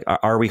 okay, like,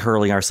 are we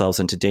hurling ourselves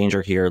into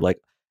danger here?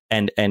 Like,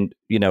 and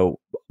you know,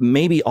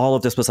 maybe all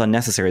of this was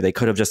unnecessary. They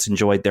could have just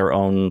enjoyed their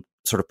own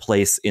sort of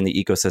place in the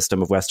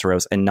ecosystem of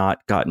Westeros and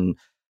not gotten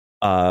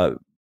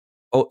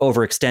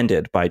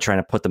overextended by trying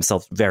to put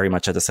themselves very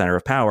much at the center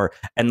of power.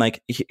 And,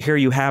 like, here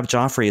you have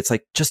Joffrey. It's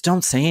like, just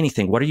don't say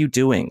anything. What are you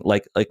doing?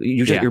 Like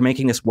you're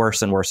making this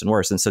worse and worse and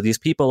worse. And so these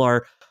people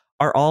are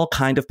all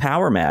kind of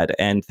power mad,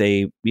 and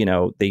they're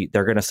going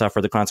to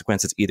suffer the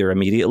consequences either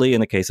immediately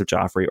in the case of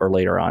Joffrey or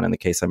later on in the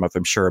case of,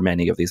 I'm sure,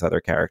 many of these other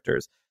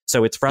characters.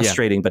 So it's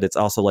frustrating, but it's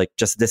also like,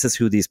 just, this is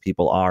who these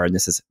people are, and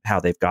this is how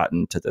they've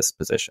gotten to this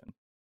position.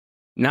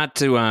 Not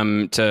to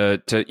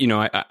you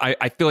know,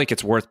 I feel like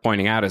it's worth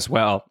pointing out as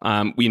well.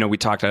 You know, we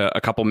talked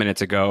a couple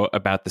minutes ago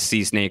about the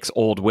sea snake's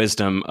old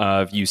wisdom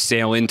of, you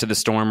sail into the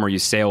storm or you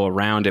sail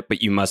around it,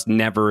 but you must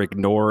never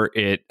ignore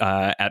it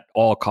at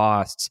all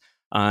costs.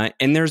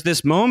 And there's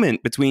this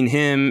moment between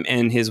him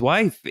and his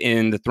wife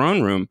in the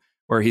throne room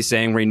where he's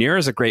saying, Rhaenyra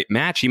is a great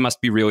match. He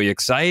must be really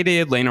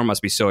excited. Laenor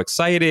must be so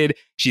excited.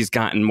 She's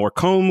gotten more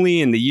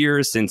comely in the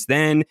years since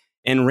then.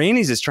 And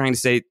Rhaenys is trying to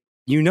say,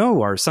 you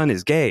know, our son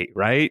is gay,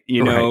 right?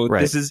 You know,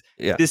 right. This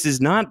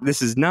is not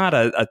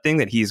a thing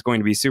that he's going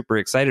to be super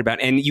excited about.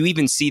 And you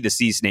even see the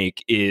sea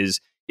snake is,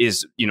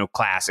 you know,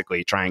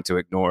 classically trying to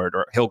ignore it,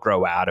 or he'll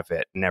grow out of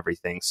it and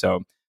everything.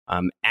 So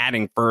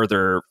adding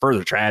further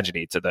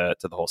tragedy to the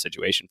whole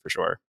situation, for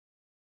sure.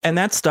 And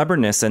that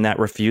stubbornness and that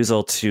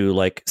refusal to,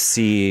 like,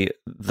 see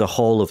the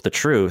whole of the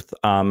truth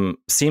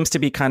seems to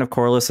be kind of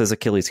Corlys's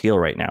Achilles heel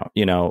right now.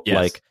 You know,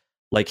 yes.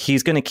 like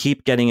he's going to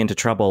keep getting into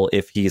trouble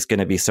if he's going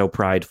to be so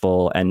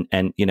prideful.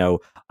 And you know,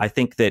 I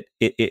think that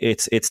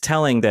it's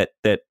telling that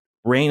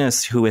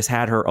Rhaenys, who has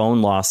had her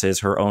own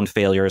losses, her own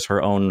failures,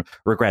 her own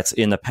regrets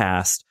in the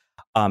past,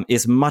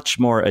 is much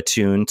more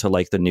attuned to,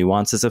 like, the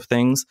nuances of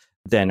things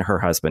than her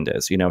husband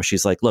is. You know,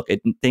 she's like, look,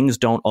 things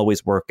don't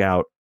always work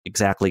out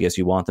exactly as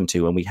you want them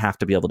to, and we have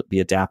to be able to be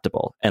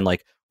adaptable. And,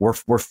 like,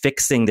 we're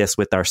fixing this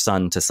with our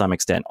son to some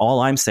extent.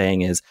 All I'm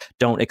saying is,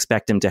 don't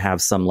expect him to have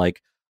some,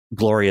 like,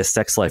 glorious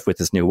sex life with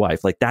his new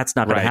wife. Like, that's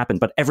not going to happen,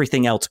 but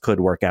everything else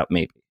could work out,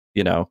 maybe,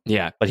 you know?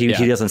 Yeah. But he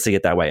doesn't see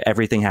it that way.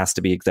 Everything has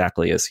to be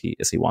exactly as he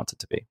wants it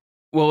to be.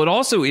 Well,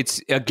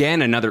 it's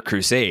again another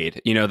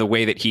crusade. You know, the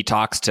way that he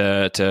talks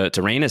to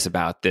Rhaenys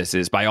about this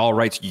is, by all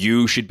rights,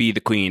 you should be the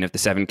queen of the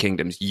 7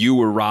 kingdoms. You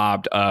were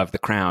robbed of the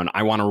crown.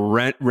 I want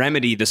to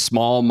remedy the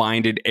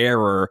small-minded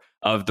error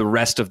of the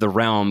rest of the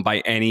realm by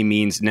any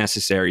means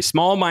necessary.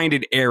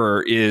 Small-minded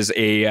error is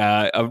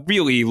a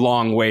really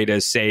long way to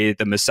say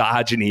the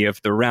misogyny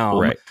of the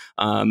realm. Right.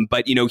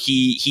 But, you know,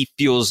 he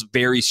feels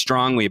very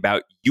strongly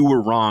about, you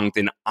were wronged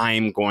and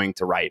I'm going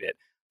to right it.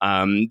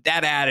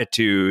 That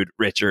attitude,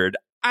 Richard,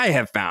 I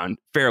have found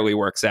fairly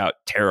works out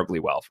terribly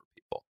well for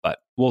people, but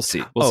we'll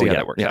see. We'll see how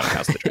that works out in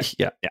House of the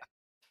Dragon.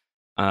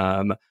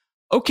 Yeah.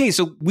 Okay,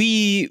 so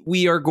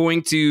we're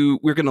going to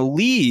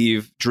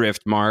leave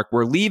Driftmark.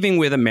 We're leaving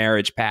with a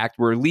marriage pact.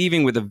 We're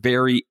leaving with a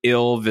very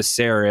ill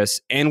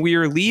Viserys, and we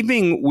are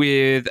leaving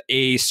with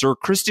a Sir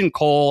Criston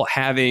Cole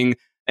having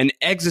an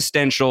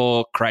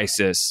existential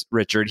crisis,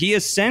 Richard. He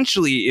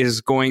essentially is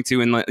going to,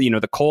 in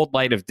the cold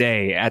light of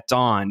day at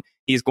dawn,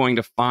 he's going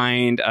to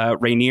find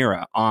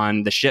Rhaenyra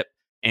on the ship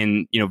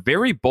and,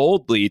 very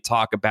boldly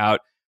talk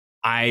about,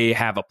 I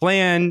have a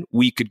plan.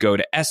 We could go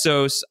to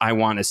Essos. I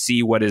want to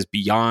see what is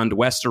beyond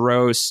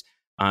Westeros.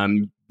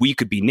 We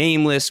could be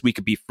nameless. We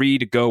could be free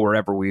to go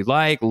wherever we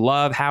like,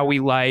 love how we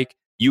like.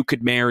 You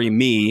could marry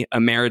me, a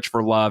marriage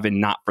for love and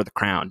not for the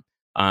crown.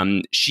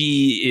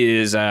 She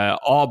is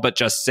all but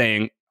just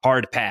saying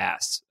hard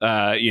pass,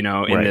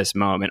 in this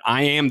moment.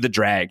 I am the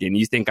dragon.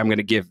 You think I'm going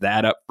to give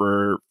that up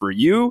for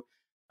you?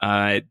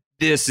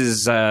 This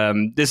is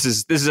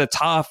a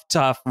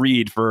tough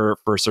read for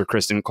Sir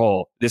Criston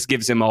Cole. This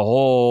gives him a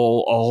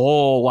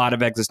whole lot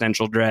of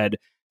existential dread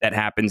that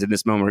happens in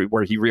this moment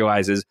where he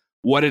realizes,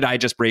 what did I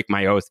just break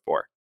my oath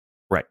for?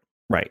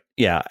 Right.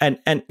 Yeah. And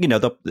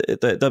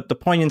the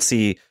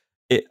poignancy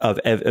of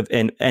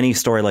in any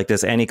story like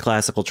this, any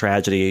classical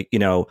tragedy,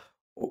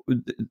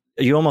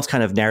 you almost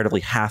kind of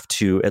narratively have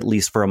to, at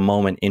least for a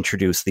moment,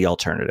 introduce the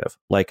alternative.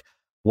 Like,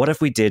 what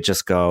if we did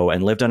just go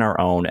and lived on our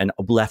own and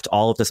left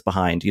all of this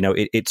behind?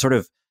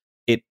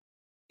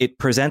 It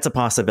presents a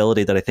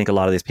possibility that I think a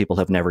lot of these people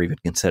have never even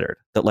considered,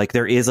 that like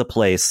there is a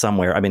place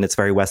somewhere. I mean, it's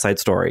very West Side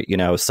Story,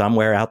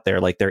 somewhere out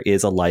there, like there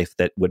is a life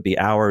that would be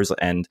ours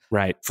and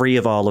free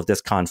of all of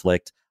this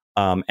conflict.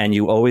 And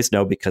you always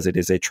know, because it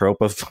is a trope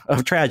of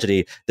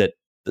tragedy, that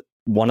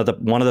one of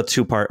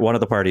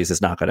the parties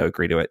is not going to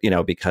agree to it,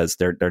 because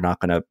they're not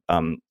going to,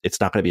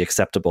 it's not going to be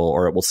acceptable,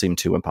 or it will seem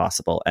too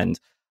impossible. And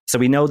so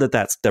we know that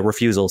that's the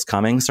refusal's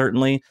coming,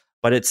 certainly,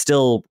 but it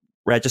still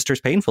registers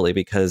painfully,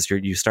 because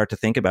you start to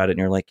think about it and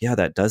you're like, yeah,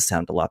 that does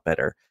sound a lot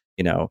better.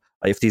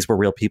 If these were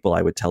real people,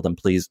 I would tell them,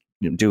 please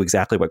do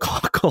exactly what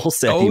Cole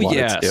said he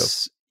wanted to do.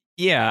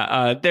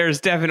 Yeah, there's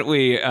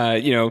definitely,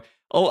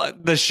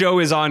 the show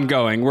is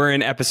ongoing. We're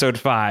in episode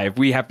 5.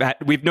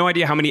 We've no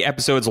idea how many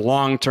episodes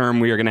long term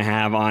we are going to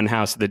have on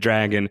House of the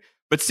Dragon.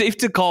 But safe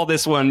to call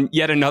this one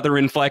yet another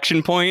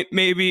inflection point,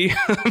 maybe.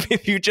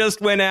 If you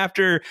just went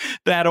after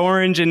that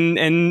orange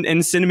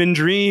and cinnamon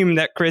dream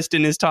that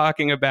Criston is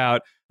talking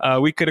about,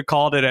 we could have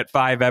called it at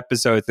 5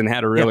 episodes and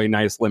had a really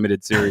nice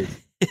limited series.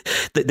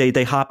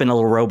 They hop in a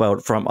little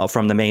rowboat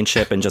from the main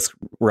ship and just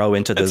row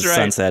into the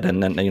sunset,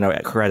 and then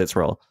credits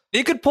roll.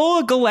 They could pull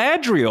a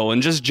Galadriel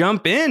and just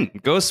jump in,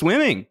 go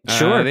swimming.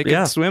 Sure, they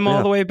could swim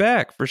all the way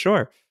back for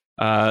sure.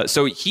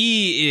 So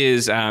he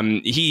is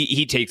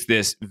he takes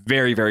this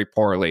very, very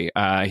poorly.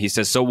 He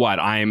says, "So what?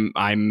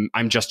 I'm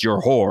just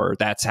your whore.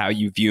 That's how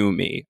you view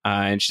me."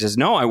 And she says,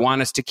 "No, I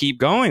want us to keep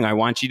going. I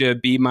want you to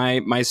be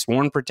my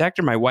sworn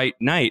protector, my white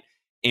knight."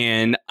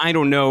 And I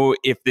don't know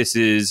if this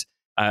is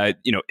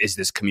is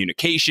this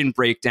communication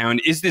breakdown?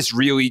 Is this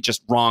really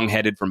just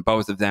wrong-headed from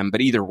both of them?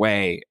 But either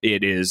way,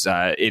 it is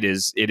a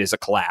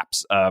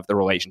collapse of the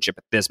relationship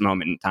at this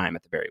moment in time,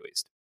 at the very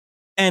least.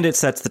 And it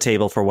sets the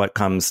table for what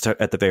comes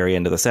at the very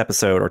end of this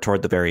episode, or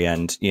toward the very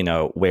end,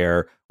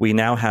 where we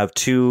now have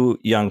 2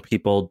 young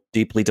people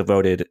deeply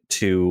devoted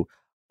to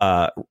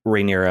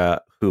Rhaenyra,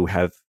 who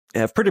have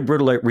pretty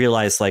brutally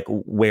realized like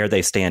where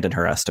they stand in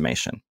her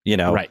estimation.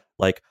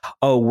 Like,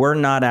 oh, we're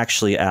not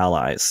actually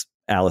allies.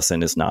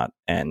 Alicent is not,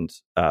 and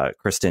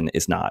Criston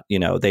is not.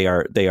 They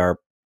are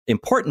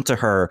important to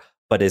her,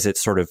 but is it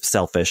sort of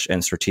selfish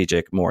and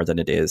strategic more than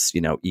it is,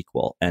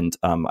 equal? And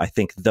I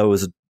think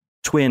those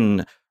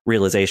twin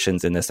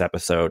realizations in this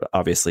episode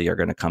obviously are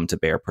going to come to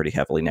bear pretty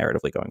heavily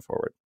narratively going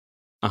forward.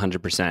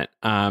 100%.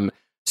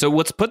 So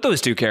let's put those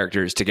 2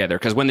 characters together,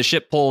 because when the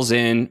ship pulls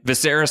in,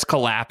 Viserys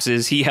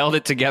collapses. He held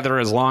it together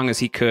as long as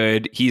he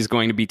could. He's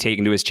going to be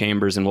taken to his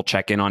chambers, and we'll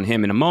check in on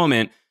him in a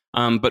moment.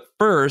 But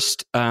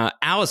first,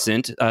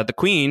 Alicent, the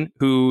queen,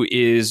 who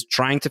is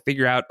trying to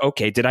figure out,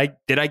 okay, did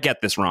I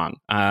get this wrong?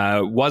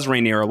 Was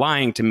Rhaenyra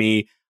lying to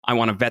me? I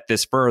want to vet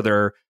this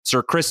further.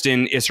 Sir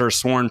Criston is her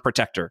sworn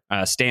protector,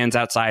 stands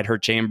outside her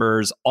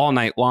chambers all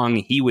night long.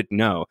 He would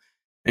know.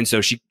 And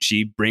so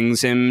she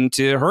brings him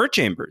to her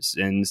chambers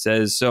and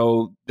says,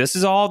 so this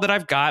is all that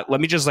I've got.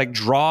 Let me just like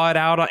draw it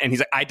out. And he's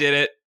like, I did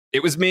it.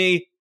 It was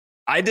me.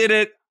 I did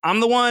it. I'm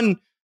the one.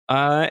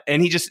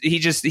 And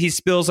he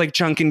spills like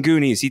Chunk and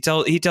Goonies. He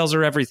tells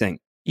her everything.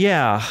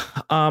 Yeah.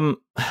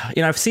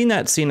 I've seen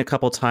that scene a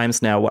couple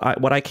times now.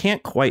 What I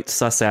can't quite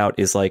suss out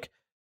is like,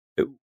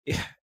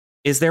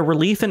 is there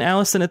relief in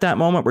Alicent at that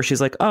moment where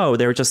she's like, oh,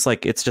 they're just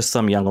like, it's just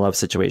some young love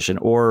situation,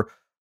 or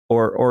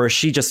is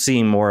she just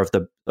seeing more of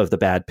the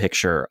bad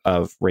picture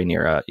of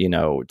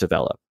Rhaenyra,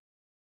 develop?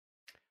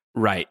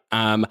 Right.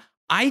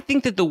 I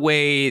think that the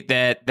way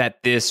that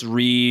this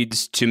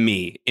reads to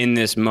me in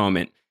this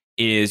moment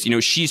is,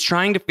 she's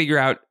trying to figure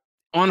out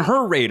on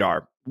her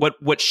radar,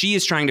 what she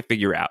is trying to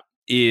figure out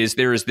is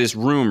there is this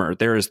rumor,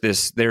 there's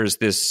this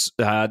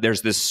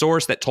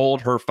source that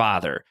told her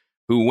father,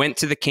 who went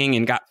to the king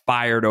and got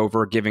fired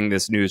over giving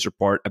this news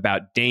report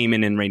about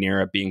Daemon and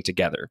Rhaenyra being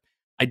together.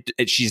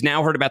 She's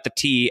now heard about the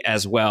tea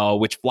as well,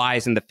 which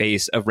flies in the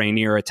face of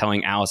Rhaenyra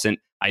telling Alicent,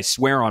 I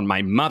swear on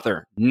my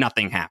mother,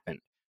 nothing happened.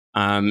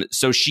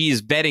 So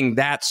she's vetting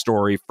that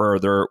story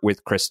further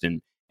with Criston.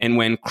 And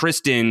when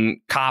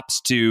Kristen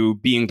cops to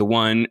being the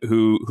one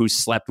who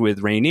slept with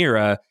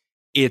Rhaenyra,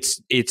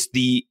 it's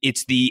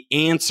the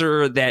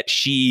answer that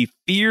she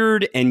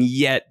feared, and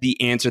yet the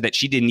answer that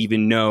she didn't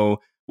even know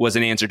was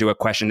an answer to a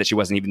question that she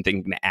wasn't even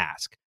thinking to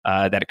ask.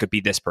 That it could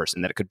be this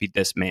person, that it could be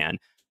this man.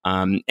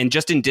 And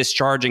just in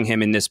discharging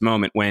him in this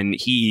moment when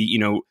he,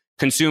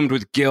 consumed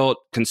with guilt,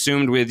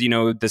 consumed with,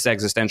 this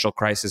existential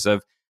crisis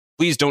of,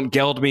 please don't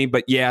geld me,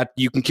 but yeah,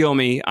 you can kill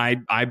me.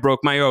 I broke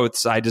my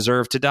oaths. I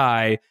deserve to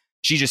die.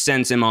 She just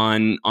sends him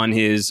on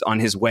his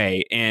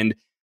way. And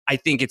I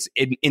think it's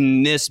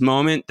in this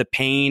moment, the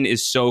pain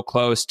is so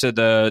close to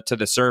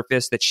the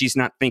surface that she's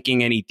not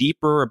thinking any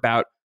deeper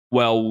about,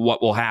 well,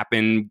 what will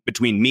happen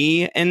between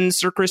me and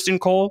Sir Criston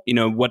Cole?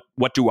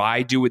 What do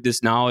I do with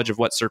this knowledge of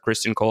what Sir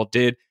Criston Cole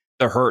did?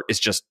 The hurt is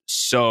just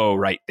so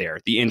right there.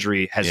 The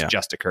injury has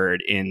just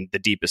occurred in the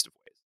deepest of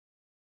ways.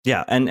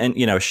 Yeah,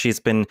 and she's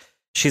been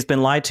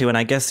lied to, and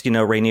I guess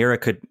Rhaenyra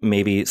could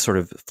maybe sort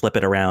of flip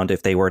it around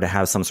if they were to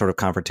have some sort of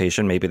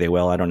confrontation. Maybe they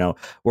will. I don't know.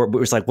 Where it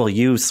was like, well,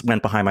 you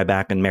went behind my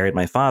back and married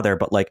my father,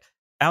 but like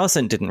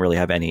Alicent didn't really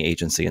have any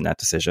agency in that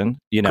decision.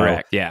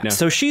 Correct. Yeah. No.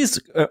 So she's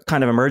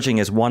kind of emerging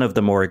as one of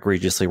the more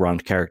egregiously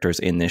wronged characters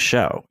in this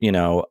show.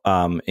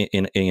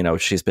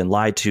 She's been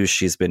lied to.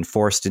 She's been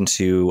forced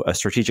into a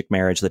strategic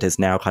marriage that has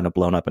now kind of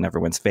blown up in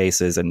everyone's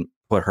faces and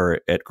put her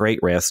at great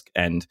risk.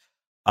 And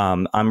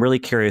I'm really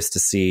curious to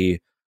see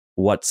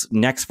what's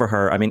next for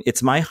her. I mean,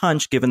 it's my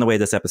hunch, given the way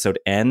this episode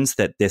ends,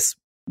 that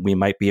we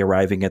might be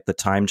arriving at the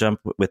time jump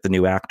with the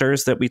new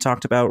actors that we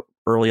talked about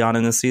early on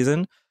in the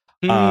season.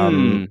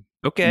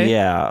 Okay.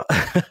 Yeah.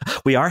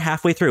 We are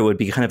halfway through. It would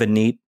be kind of a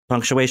neat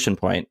punctuation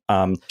point.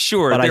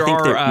 Sure. But there I think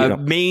are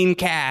main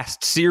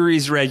cast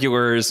series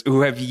regulars who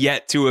have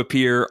yet to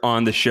appear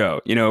on the show,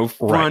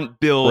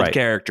 front build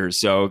characters.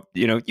 So,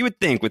 you would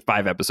think with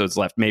 5 episodes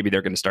left, maybe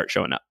they're going to start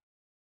showing up.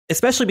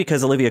 Especially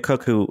because Olivia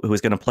Cooke, who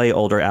is going to play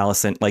older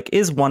Alicent,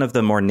 is one of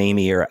the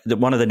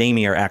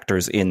namier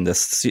actors in the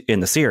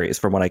series.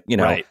 From what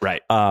I,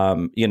 right.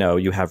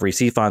 You have Rhys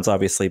Ifans,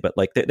 obviously, but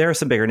there are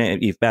some bigger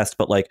names, Eve Best,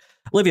 but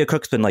Olivia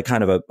Cooke's been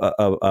kind of a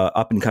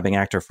up and coming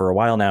actor for a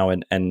while now,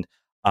 and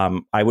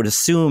I would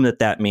assume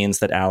that means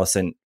that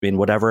Alicent, in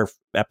whatever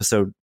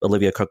episode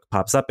Olivia Cooke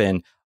pops up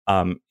in,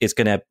 is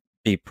going to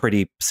be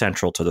pretty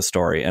central to the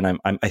story, and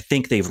I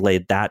think they've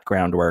laid that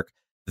groundwork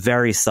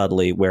very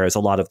subtly, whereas a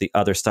lot of the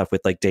other stuff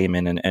with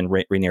Daemon and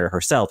Rhaenyra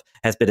herself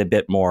has been a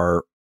bit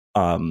more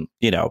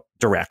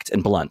direct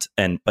and blunt.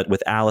 But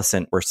with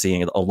Alicent, we're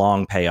seeing a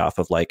long payoff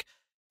of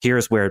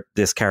here's where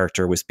this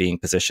character was being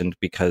positioned,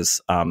 because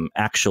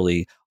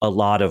actually a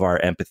lot of our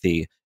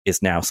empathy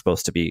is now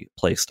supposed to be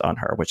placed on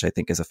her, which I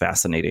think is a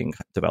fascinating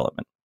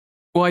development.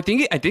 Well, I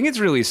think it's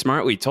really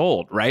smartly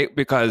told, right?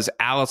 Because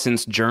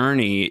Alicent's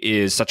journey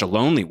is such a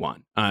lonely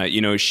one.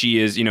 She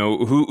is,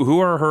 who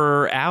are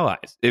her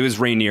allies? It was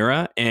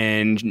Rhaenyra,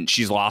 and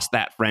she's lost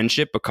that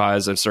friendship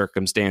because of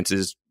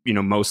circumstances,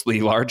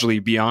 mostly largely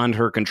beyond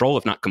her control,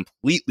 if not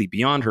completely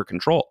beyond her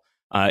control.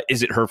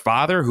 Is it her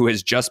father, who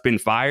has just been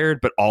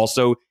fired, but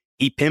also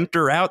he pimped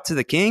her out to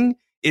the king?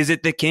 Is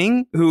it the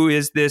king, who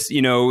is this,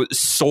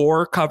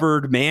 sore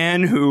covered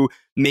man who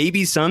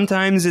maybe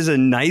sometimes is a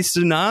nice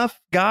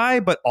enough guy,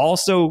 but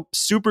also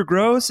super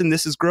gross, and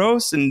this is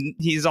gross, and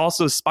he's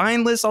also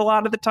spineless a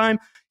lot of the time?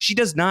 She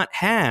doesn't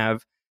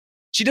have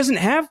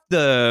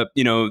the,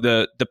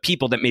 the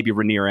people that maybe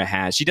Rhaenyra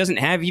has. She doesn't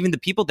have even the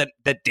people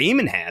that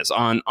Daemon has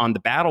on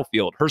the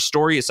battlefield. Her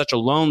story is such a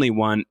lonely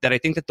one that I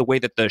think that the way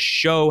that the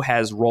show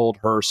has rolled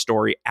her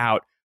story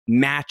out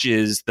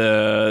matches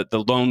the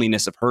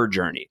loneliness of her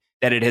journey.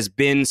 That it has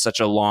been such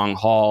a long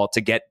haul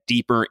to get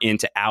deeper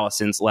into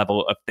Alicent's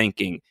level of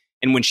thinking.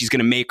 And when she's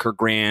going to make her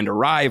grand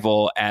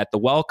arrival at the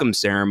welcome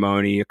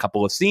ceremony a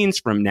couple of scenes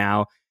from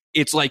now,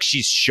 it's like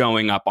she's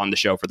showing up on the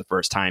show for the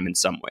first time in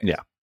some way.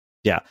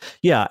 Yeah.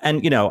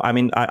 And,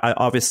 I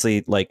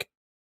obviously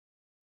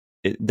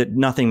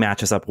nothing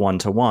matches up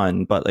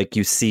 1-to-1, but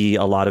you see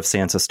a lot of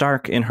Sansa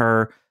Stark in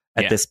her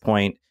at this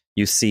point.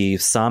 You see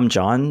some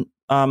Jon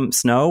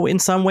Snow in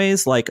some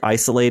ways,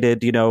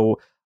 isolated,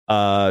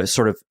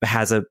 sort of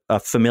has a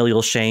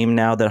familial shame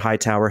now that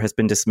Hightower has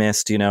been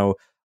dismissed,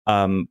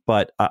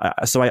 but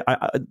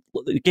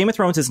Game of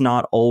Thrones is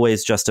not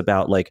always just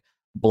about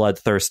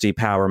bloodthirsty,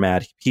 power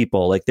mad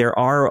people. There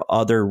are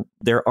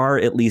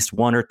at least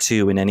one or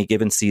two in any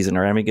given season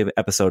or any given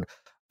episode,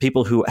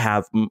 people who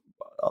have a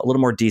little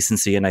more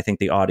decency, and I think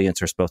the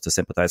audience are supposed to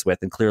sympathize with.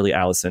 And clearly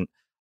Alicent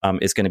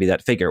is going to be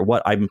that figure.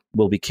 What I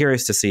will be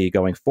curious to see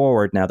going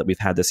forward, now that we've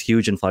had this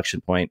huge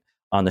inflection point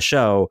on the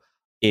show,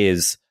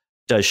 is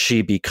does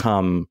she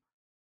become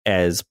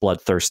as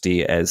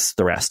bloodthirsty as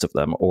the rest of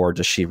them, or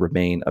does she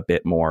remain a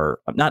bit more,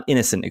 not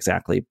innocent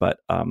exactly, but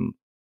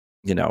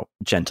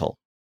gentle?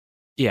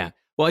 Yeah.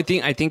 Well, I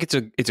think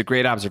it's a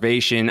great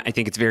observation. I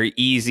think it's very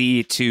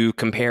easy to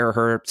compare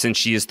her, since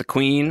she is the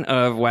queen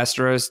of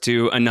Westeros,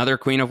 to another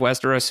queen of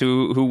Westeros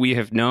who we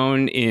have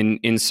known in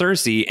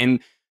Cersei. And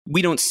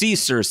we don't see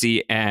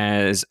Cersei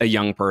as a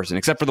young person,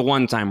 except for the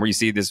one time where you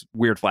see this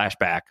weird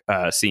flashback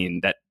scene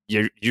that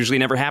usually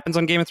never happens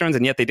on Game of Thrones,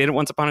 and yet they did it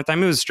once upon a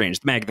time. It was strange,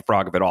 the Mag the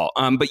Frog of it all.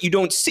 But you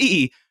don't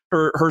see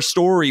her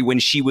story when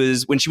she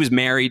was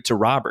married to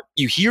Robert.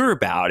 You hear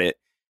about it.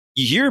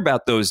 You hear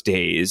about those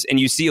days, and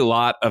you see a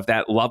lot of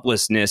that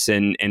lovelessness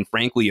and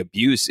frankly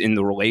abuse in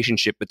the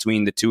relationship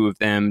between the two of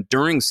them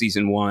during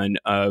season 1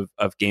 of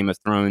Game of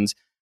Thrones.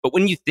 But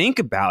when you think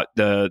about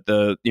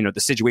the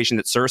situation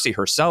that Cersei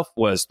herself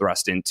was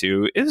thrust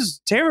into, it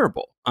is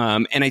terrible.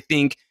 And I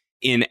think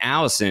in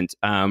Alicent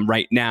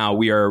right now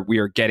we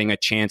are getting a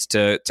chance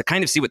to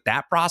kind of see what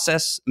that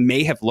process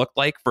may have looked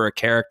like for a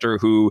character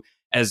who,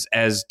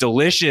 as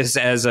delicious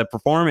as a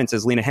performance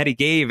as Lena Headey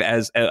gave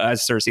as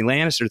Cersei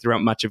Lannister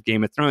throughout much of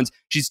Game of Thrones,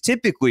 she's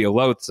typically a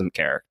loathsome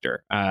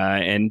character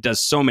and does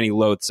so many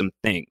loathsome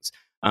things.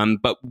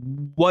 But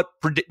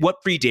what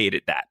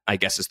predated that, I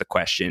guess, is the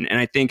question. And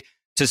I think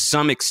to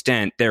some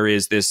extent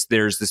there's this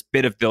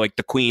bit of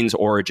the Queen's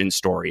origin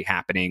story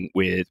happening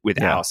with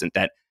Alicent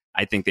that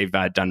I think they've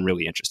done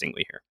really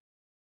interestingly here.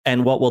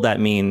 And what will that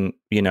mean,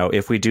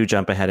 if we do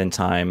jump ahead in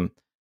time,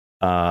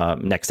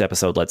 next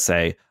episode, let's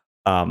say,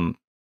 how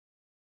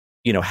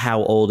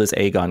old is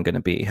Aegon going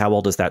to be? How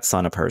old is that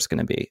son of hers going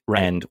to be?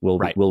 Right. And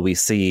will we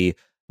see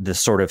the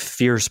sort of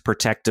fierce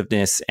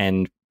protectiveness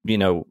and,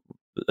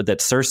 that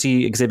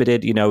Cersei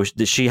exhibited?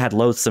 She had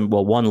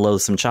one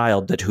loathsome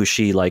child who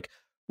she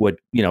would,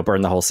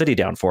 burn the whole city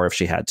down for if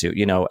she had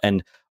to,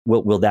 and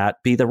will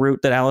that be the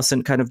route that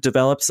Alicent kind of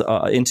develops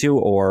into,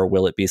 or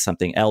will it be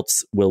something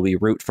else? Will we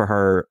root for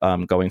her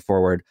going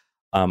forward?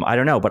 I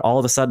don't know, but all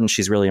of a sudden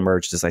she's really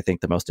emerged as, I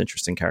think, the most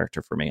interesting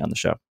character for me on the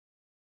show.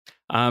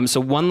 So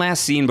one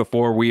last scene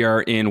before we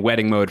are in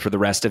wedding mode for the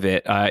rest of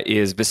it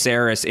is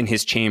Viserys in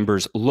his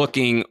chambers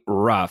looking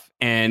rough.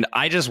 And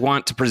I just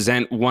want to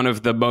present one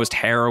of the most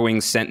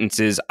harrowing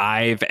sentences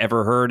I've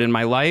ever heard in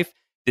my life.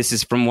 This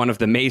is from one of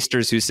the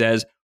maesters who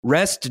says,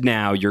 "Rest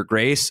now, your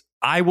grace.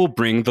 I will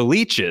bring the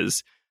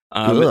leeches."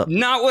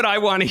 Not what I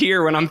want to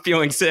hear when I'm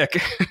feeling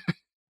sick.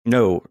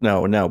 No.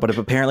 But it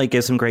apparently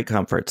gives him great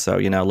comfort. So,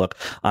 look,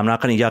 I'm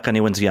not going to yuck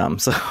anyone's yum.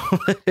 So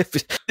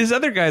this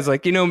other guy's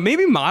like,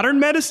 maybe modern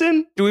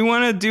medicine? Do we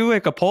want to do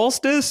a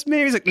poultice?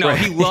 Maybe he's like, no,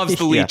 He loves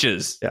the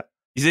leeches. Yeah.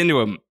 He's into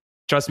them.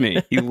 Trust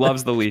me. He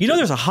loves the leeches.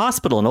 There's a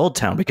hospital in Old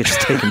Town we could just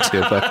take him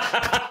to.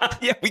 But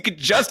yeah, we could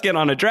just get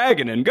on a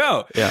dragon and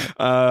go.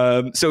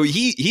 Yeah. So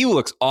he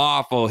looks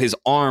awful. His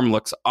arm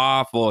looks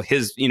awful.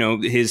 His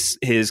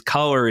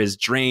color is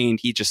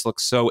drained. He just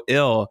looks so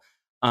ill.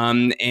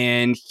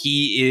 And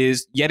he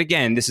is, yet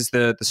again, this is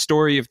the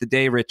story of the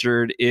day,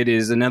 Richard. It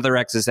is another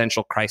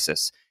existential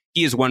crisis.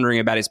 He is wondering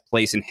about his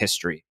place in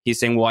history. He's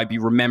saying, will I be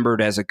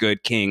remembered as a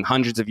good king?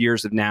 Hundreds of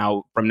years from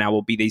now,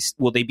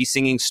 will they be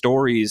singing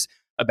stories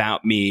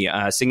about me,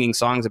 singing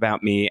songs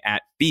about me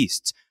at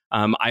feasts?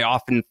 I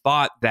often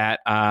thought that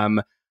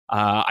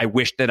I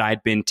wished that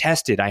I'd been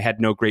tested. I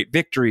had no great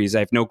victories. I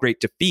have no great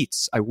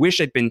defeats. I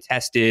wish I'd been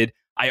tested.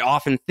 I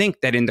often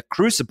think that in the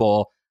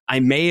crucible, I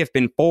may have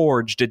been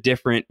forged a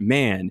different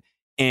man.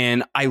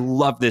 And I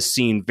love this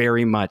scene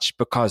very much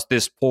because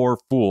this poor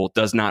fool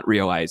does not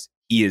realize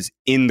he is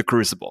in the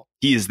crucible.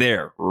 He is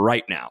there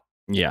right now.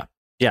 Yeah,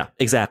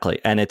 exactly.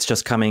 And it's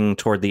just coming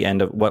toward the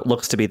end of what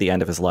looks to be the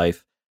end of his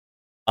life.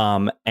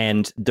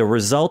 And the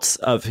results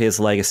of his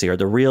legacy, or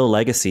the real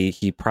legacy,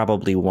 he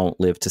probably won't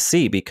live to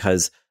see,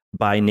 because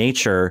by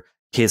nature,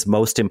 his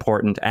most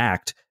important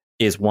act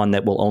is one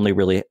that will only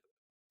really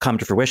come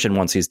to fruition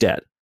once he's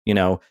dead.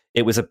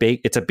 It's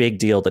a big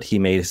deal that he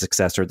made his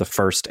successor the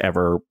first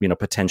ever,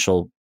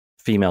 potential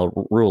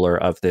female ruler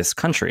of this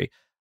country.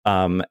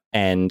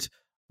 And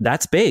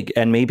that's big.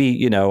 And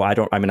maybe, I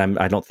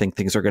don't think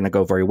things are going to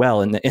go very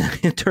well in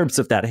terms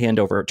of that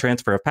handover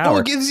transfer of power.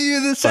 What gives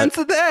you the sense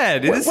of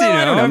that?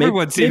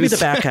 Maybe the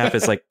back half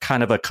is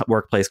kind of a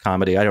workplace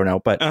comedy. I don't know.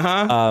 But,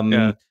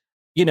 I'm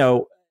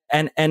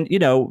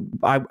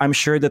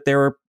sure that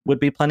there would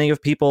be plenty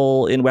of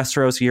people in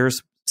Westeros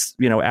years,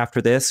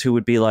 after this, who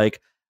would be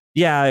like,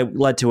 yeah, it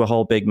led to a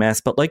whole big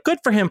mess, but good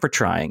for him for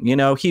trying.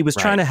 He was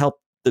trying to help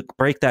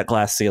break that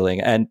glass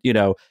ceiling. And,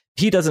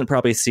 he doesn't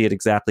probably see it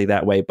exactly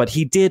that way, but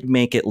he did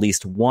make at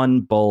least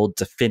one bold,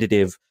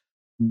 definitive,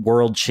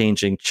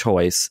 world-changing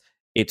choice.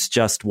 It's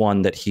just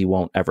one that he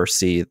won't ever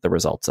see the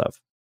results of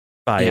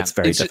by its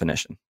very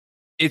definition.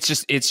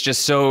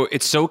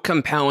 It's so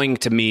compelling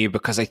to me,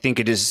 because I think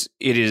it is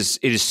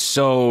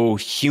so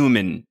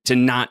human to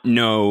not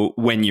know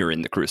when you're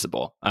in the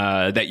crucible,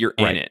 that you're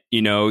in it.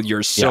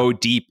 You're so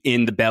deep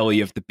in the belly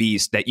of the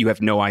beast that you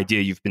have no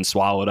idea you've been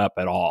swallowed up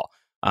at all.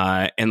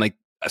 And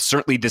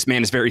certainly this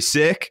man is very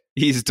sick.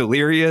 He's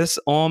delirious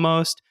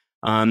almost.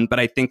 But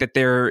I think that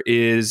there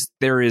is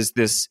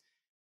this.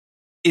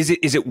 Is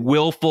it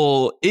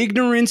willful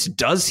ignorance?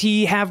 Does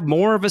he have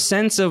more of a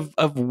sense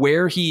of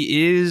where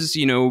he is,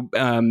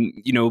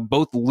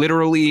 both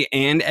literally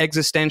and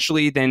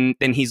existentially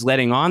than he's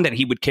letting on, that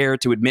he would care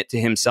to admit to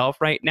himself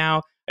right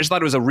now? I just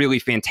thought it was a really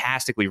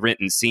fantastically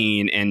written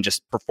scene and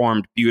just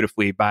performed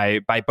beautifully by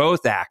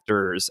both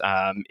actors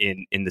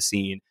in the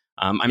scene.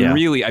 I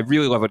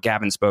really love what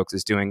Gavin Spokes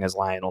is doing as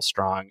Lionel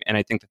Strong, and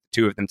I think that the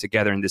two of them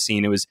together in the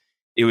scene, it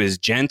was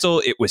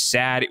gentle, it was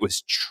sad, it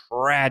was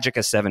tragic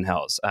as seven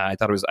hells. I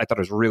thought it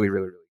was really,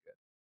 really, really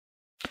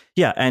good.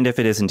 Yeah, and if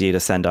it is indeed a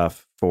send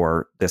off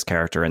for this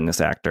character and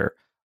this actor,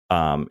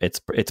 it's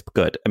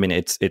good. I mean,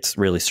 it's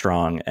really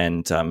strong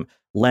and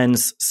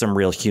lends some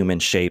real human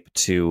shape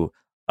to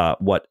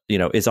what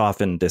is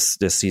often this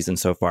season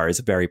so far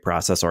is very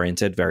process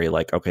oriented, very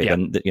like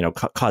then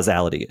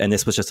causality, and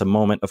this was just a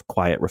moment of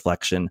quiet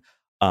reflection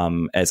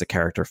as a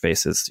character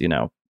faces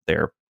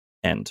their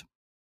end.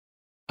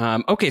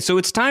 Okay, so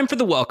it's time for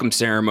the welcome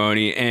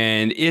ceremony,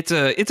 and it's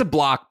a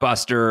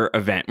blockbuster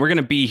event. We're going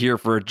to be here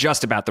for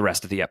just about the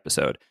rest of the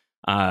episode.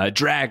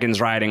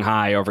 Dragons riding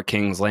high over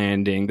King's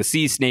Landing, the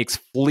Sea Snake's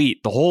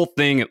fleet, the whole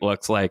thing, it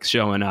looks like,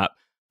 showing up.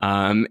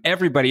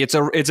 Everybody, it's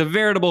a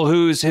veritable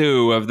who's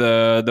who of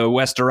the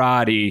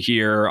Westerati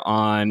here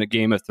on a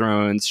Game of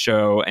Thrones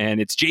show,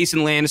 and it's Jason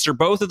Lannister,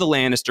 both of the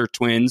Lannister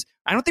twins.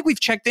 I don't think we've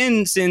checked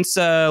in since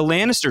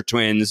Lannister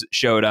twins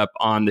showed up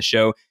on the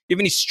show. Do you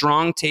have any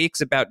strong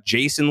takes about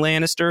Jason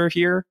Lannister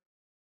here?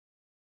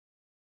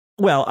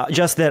 Well,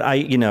 just that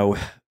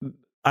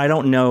I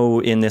don't know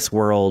in this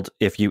world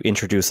if you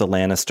introduce a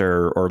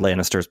Lannister or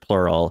Lannisters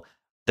plural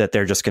that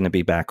they're just going to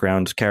be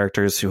background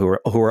characters who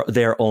are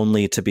there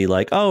only to be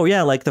like, oh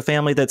yeah, like the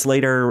family that's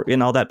later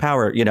in all that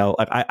power.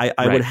 I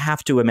Right. would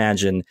have to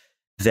imagine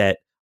that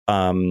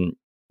the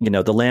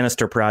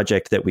Lannister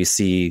project that we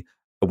see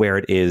where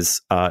it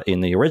is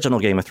in the original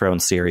Game of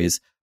Thrones series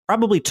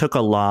probably took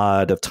a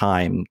lot of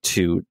time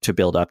to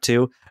build up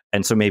to.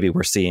 And so maybe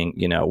we're seeing,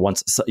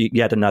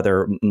 yet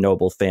another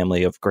noble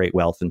family of great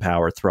wealth and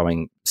power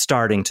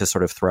starting to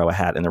sort of throw a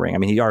hat in the ring. I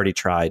mean, he already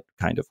tried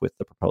kind of with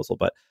the proposal,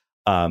 but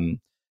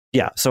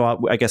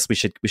so I guess we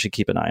should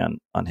keep an eye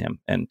on him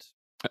and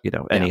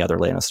any other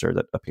Lannister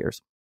that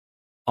appears.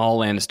 All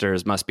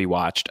Lannisters must be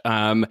watched.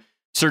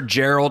 Sir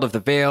Gerald of the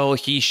Vale,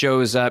 he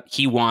shows up.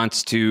 He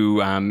wants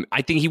to,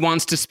 I think he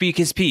wants to speak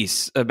his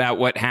piece about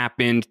what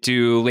happened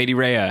to Lady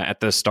Rhea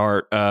at the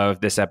start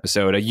of this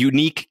episode. A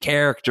unique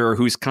character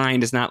whose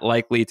kind is not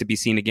likely to be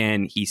seen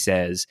again, he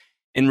says.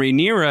 And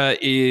Rhaenyra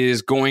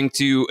is going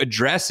to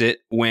address it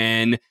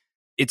when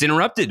it's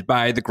interrupted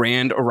by the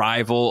grand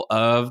arrival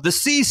of the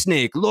Sea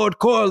Snake, Lord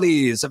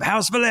Corlys of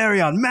House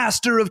Valerion,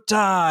 Master of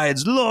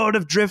Tides, Lord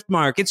of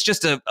Driftmark. It's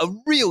just a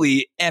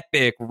really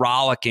epic,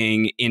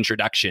 rollicking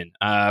introduction.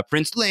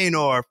 Prince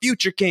Laenor,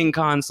 future King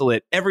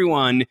Consulate,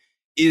 everyone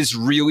is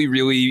really,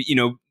 really,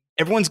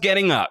 everyone's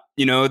getting up.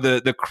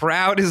 The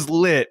crowd is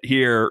lit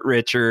here,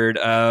 Richard,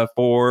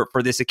 for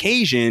this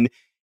occasion.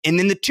 And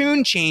then the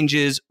tune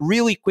changes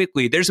really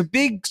quickly. There's a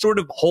big sort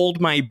of hold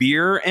my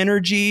beer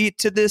energy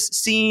to this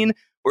scene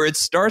where it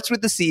starts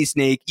with the Sea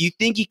Snake. You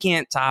think you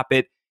can't top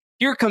it.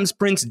 Here comes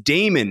Prince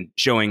Daemon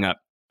showing up.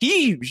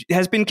 He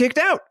has been kicked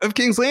out of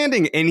King's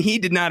Landing, and he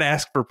did not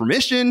ask for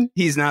permission.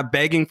 He's not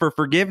begging for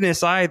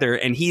forgiveness either,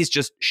 and he's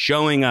just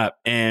showing up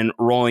and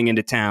rolling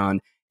into town.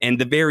 And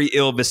the very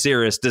ill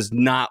Viserys does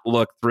not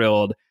look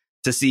thrilled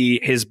to see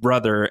his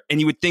brother, and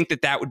you would think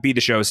that would be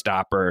the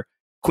showstopper.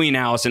 Queen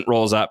Alicent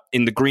rolls up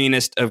in the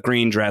greenest of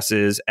green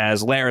dresses,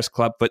 as Larys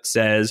Clubfoot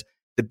says,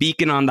 the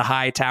beacon on the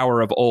high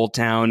tower of Old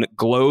Town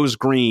glows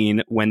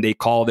green when they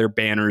call their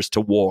banners to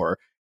war.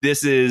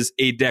 This is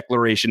a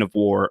declaration of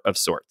war of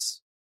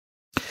sorts.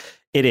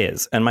 It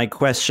is. And my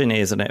question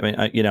is, and I mean,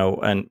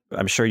 and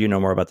I'm sure you know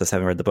more about this,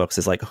 having read the books,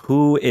 is like,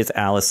 who is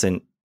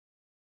Alicent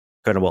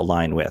going to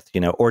align with,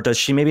 or does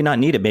she maybe not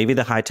need it? Maybe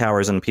the high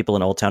towers and people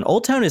in Old Town.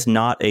 Old Town is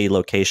not a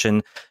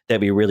location that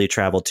we really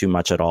travel to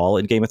much at all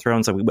in Game of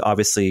Thrones.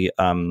 Obviously,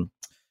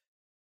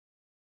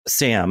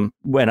 Sam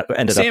ended up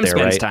there, Sam spends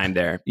right? time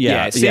there.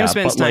 Yeah, Sam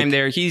spends time like,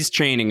 there. He's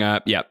training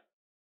up. Yep.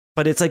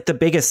 But it's like the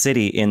biggest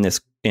city in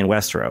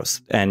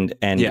Westeros, and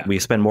we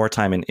spend more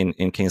time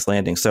in King's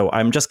Landing. So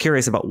I'm just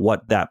curious about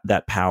what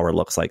that power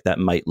looks like, that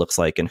might looks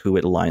like, and who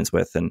it aligns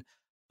with. And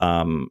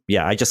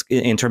I just,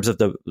 in terms of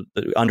the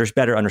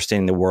better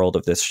understanding the world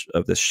of this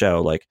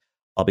show, like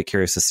I'll be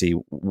curious to see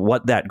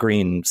what that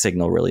green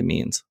signal really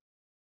means.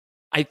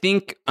 I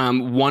think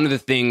one of the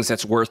things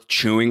that's worth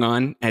chewing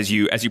on as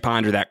you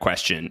ponder that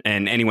question,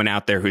 and anyone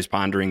out there who's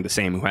pondering the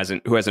same who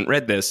hasn't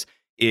read this,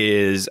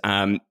 is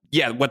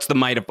what is the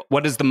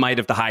might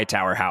of the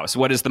Hightower House?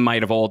 What does the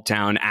might of Old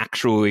Town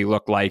actually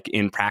look like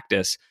in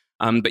practice?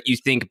 But you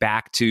think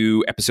back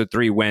to episode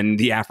 3 when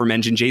the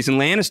aforementioned Jason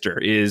Lannister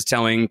is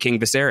telling King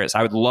Viserys,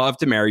 I would love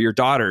to marry your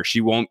daughter.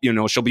 She won't,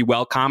 she'll be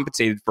well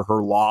compensated for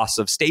her loss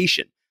of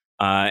station.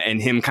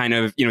 And him kind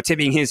of,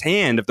 tipping his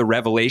hand of the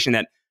revelation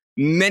that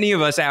many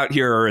of us out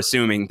here are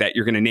assuming that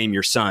you're going to name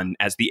your son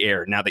as the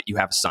heir now that you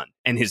have a son,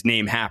 and his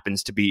name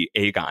happens to be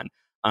Aegon.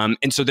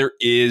 And so there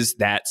is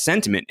that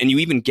sentiment. And you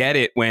even get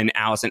it when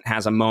Alicent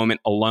has a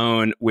moment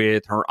alone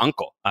with her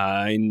uncle.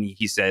 And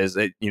he says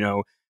that,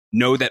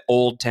 know that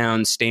Old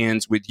Town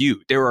stands with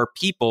you. There are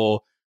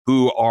people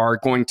who are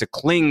going to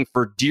cling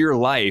for dear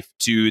life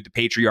to the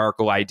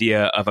patriarchal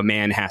idea of a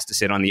man has to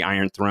sit on the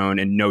Iron Throne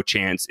and no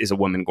chance is a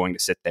woman going to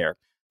sit there.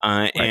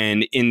 Right.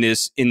 And in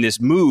this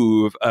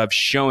move of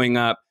showing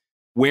up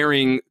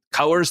wearing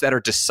colors that are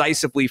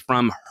decisively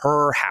from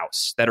her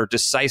house, that are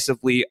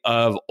decisively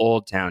of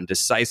Old Town,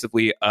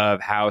 decisively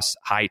of House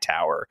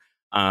Hightower,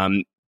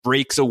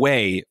 breaks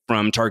away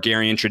from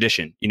Targaryen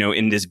tradition,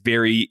 in this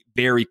very,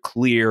 very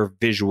clear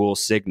visual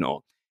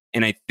signal.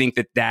 And I think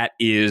that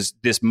is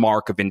this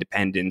mark of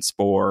independence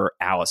for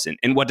Alicent.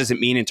 And what does it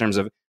mean in terms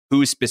of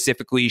who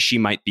specifically she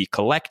might be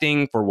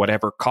collecting for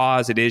whatever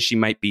cause it is she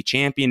might be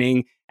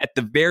championing? At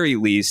the very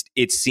least,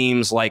 it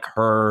seems like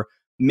her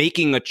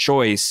making a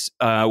choice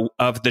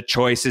of the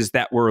choices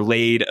that were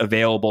laid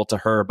available to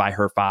her by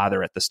her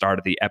father at the start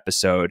of the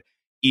episode.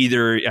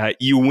 Either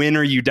you win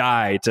or you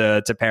die,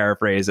 to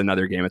paraphrase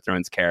another Game of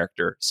Thrones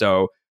character.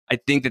 So I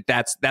think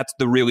that's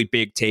the really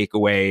big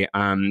takeaway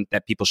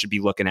that people should be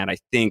looking at. I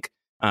think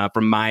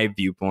from my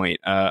viewpoint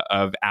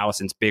of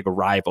Alicent's big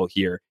arrival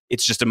here,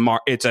 it's just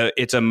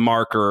it's a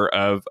marker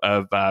of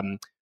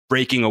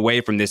breaking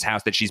away from this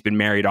house that she's been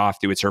married off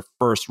to. It's her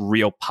first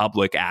real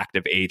public act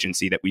of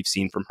agency that we've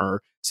seen from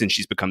her since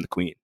she's become the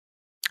queen.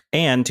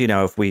 And,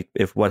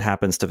 if what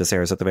happens to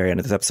Viserys at the very end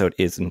of this episode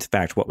is in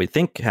fact what we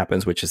think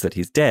happens, which is that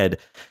he's dead,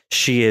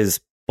 she is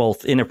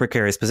both in a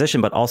precarious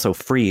position, but also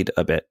freed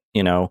a bit.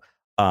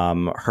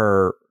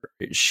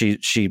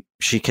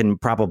 She can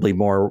probably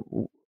more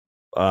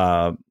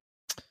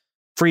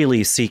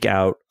freely seek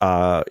out,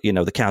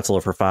 the counsel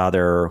of her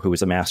father, who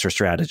is a master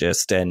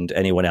strategist, and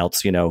anyone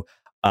else. She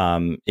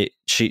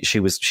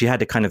had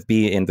to kind of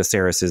be in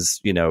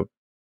Viserys's,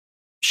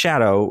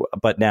 shadow,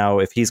 but now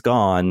if he's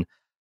gone,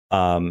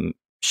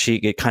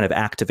 it kind of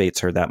activates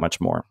her that much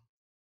more.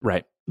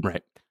 Right.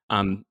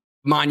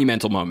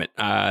 Monumental moment.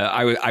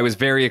 I was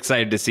very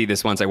excited to see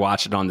this once I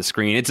watched it on the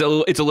screen. It's a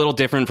little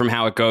different from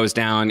how it goes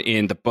down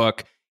in the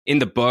book. In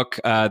the book,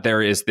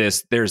 there's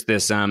this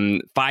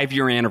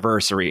 5-year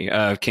anniversary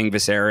of King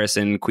Viserys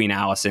and Queen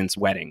Alicent's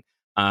wedding,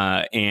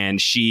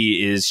 and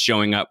she is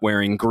showing up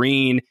wearing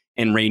green.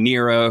 And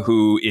Rhaenyra,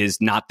 who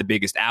is not the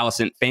biggest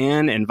Alicent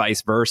fan, and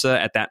vice versa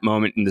at that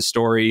moment in the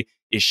story,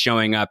 is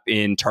showing up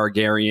in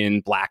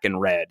Targaryen black and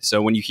red.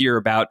 So when you hear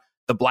about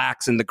the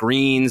blacks and the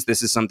greens,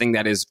 this is something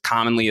that is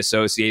commonly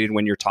associated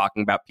when you're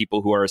talking about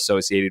people who are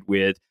associated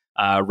with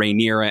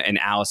Rhaenyra and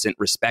Alicent,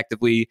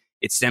 respectively.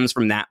 It stems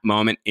from that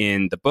moment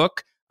in the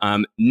book.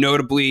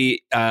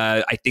 Notably,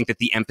 I think that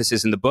the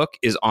emphasis in the book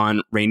is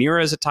on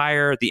Rhaenyra's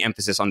attire. The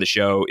emphasis on the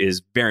show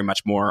is very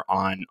much more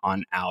on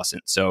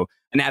Alicent. So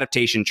an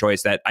adaptation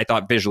choice that I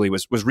thought visually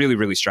was really,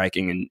 really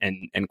striking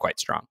and quite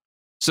strong.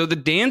 So the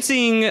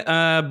dancing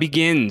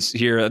begins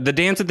here. The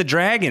Dance of the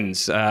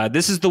Dragons.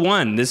 This is the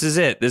one. This is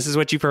it. This is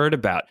what you've heard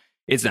about.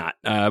 It's not,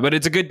 but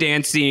it's a good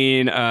dance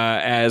scene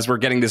as we're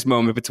getting this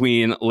moment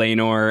between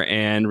Laenor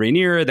and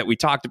Rhaenyra that we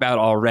talked about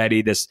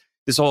already. This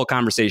whole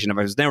conversation of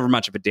I was never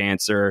much of a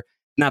dancer,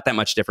 not that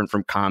much different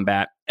from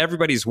combat.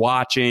 Everybody's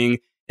watching,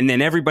 and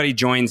then everybody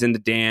joins in the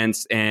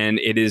dance, and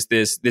it is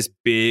this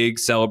big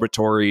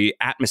celebratory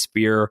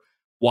atmosphere.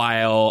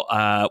 While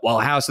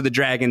House of the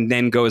Dragon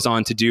then goes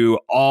on to do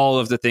all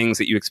of the things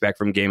that you expect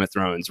from Game of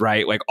Thrones,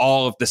 right? Like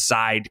all of the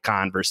side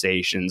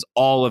conversations,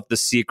 all of the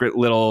secret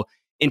little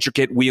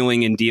intricate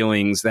wheeling and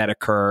dealings that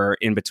occur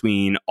in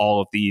between all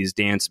of these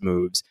dance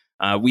moves.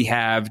 We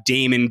have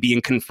Daemon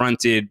being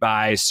confronted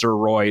by Sir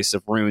Royce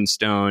of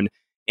Runestone,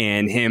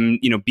 and him,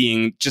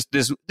 being just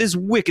this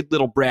wicked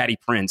little bratty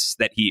prince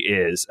that he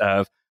is.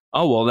 Of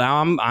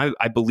now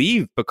I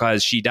believe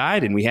because she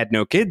died and we had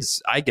no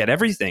kids, I get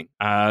everything.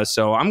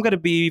 So I'm going to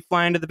be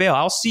flying to the Vale.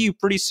 I'll see you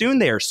pretty soon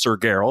there, Sir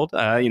Geralt.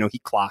 He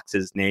clocks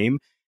his name.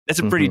 That's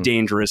a pretty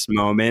dangerous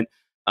moment.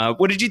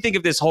 What did you think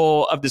of this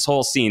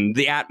whole scene?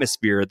 The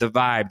atmosphere, the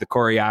vibe, the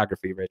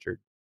choreography, Richard?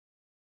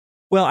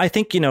 Well, I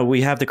think,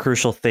 we have the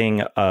crucial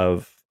thing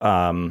of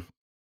Laenor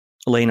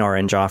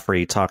and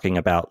Joffrey talking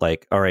about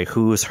like, all right,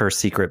 who's her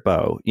secret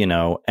beau,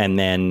 and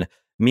then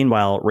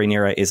meanwhile,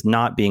 Rhaenyra is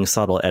not being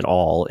subtle at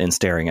all in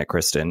staring at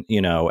Criston,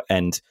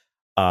 and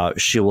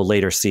she will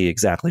later see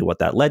exactly what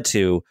that led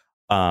to.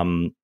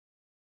 I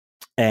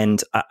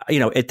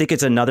think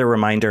it's another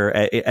reminder,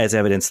 as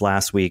evidenced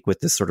last week with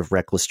this sort of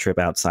reckless trip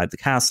outside the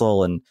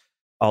castle and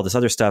all this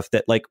other stuff,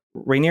 that like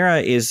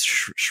Rhaenyra is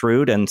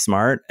shrewd and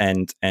smart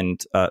and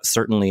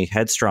certainly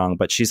headstrong,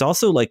 but she's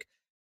also like,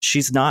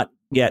 she's not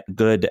yet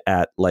good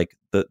at like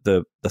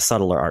the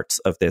subtler arts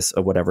of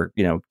whatever,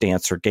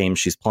 dance or game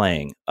she's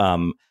playing.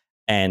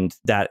 And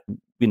that,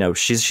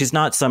 she's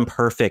not some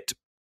perfect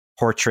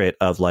portrait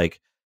of like,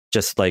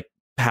 just like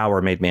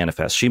power made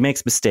manifest. She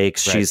makes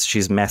mistakes. Right.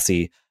 She's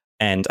messy.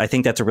 And I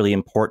think that's a really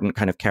important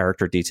kind of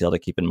character detail to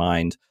keep in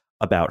mind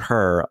about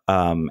her.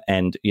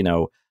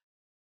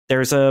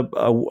 There's a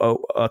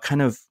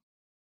kind of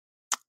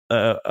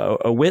a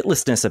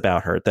witlessness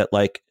about her that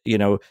like,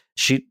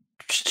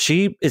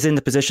 she is in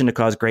the position to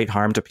cause great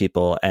harm to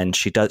people, and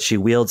she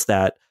wields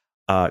that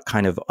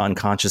kind of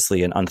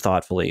unconsciously and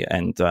unthoughtfully,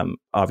 and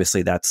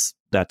obviously that's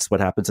that's what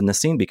happens in this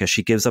scene, because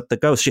she gives up the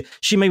ghost.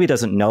 She maybe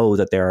doesn't know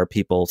that there are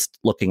people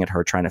looking at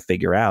her trying to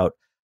figure out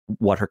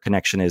what her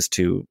connection is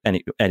to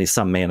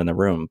some man in the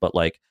room, but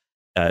like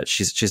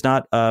she's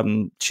not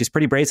she's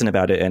pretty brazen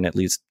about it, and it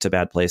leads to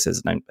bad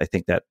places, and I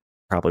think that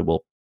probably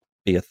will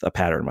be a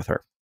pattern with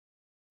her.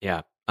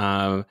 Yeah.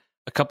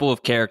 A couple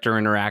of character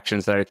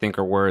interactions that I think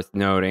are worth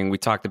noting. We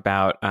talked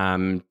about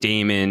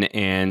Daemon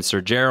and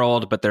Sir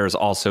Gerald, but there's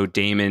also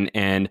Daemon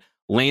and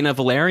Lena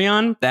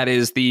Valerian. That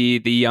is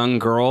the young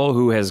girl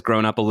who has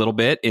grown up a little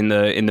bit in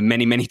the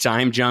many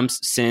time jumps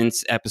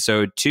since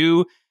episode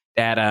 2.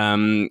 That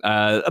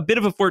a bit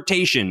of a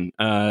flirtation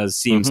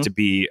seems to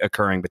be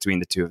occurring between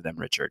the two of them,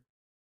 Richard.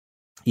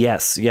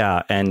 Yes,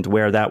 yeah, and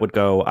where that would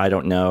go, I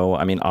don't know.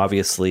 I mean,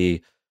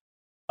 obviously,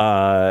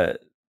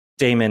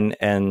 Daemon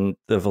and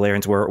the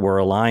Valerians were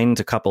aligned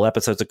a couple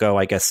episodes ago.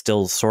 I guess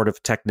still sort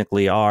of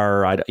technically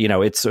are.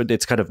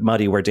 It's kind of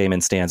muddy where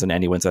Daemon stands in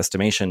anyone's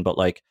estimation, but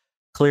like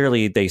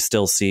clearly they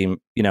still seem,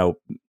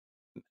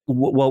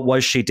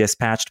 was she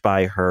dispatched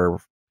by her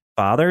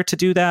father to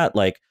do that?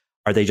 Like,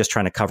 are they just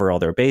trying to cover all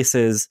their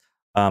bases?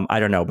 I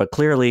don't know, but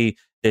clearly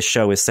this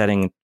show is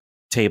setting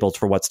tables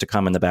for what's to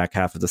come in the back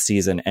half of the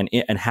season,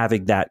 and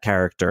having that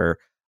character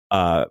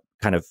kind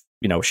of,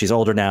 she's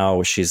older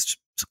now, she's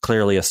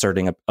clearly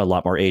asserting a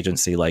lot more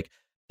agency. Like,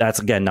 that's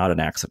again not an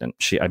accident.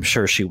 I'm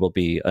sure she will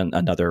be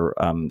another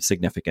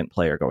significant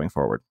player going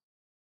forward.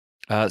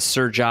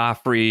 Sir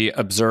Joffrey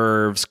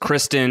observes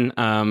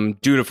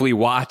Criston dutifully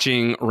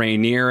watching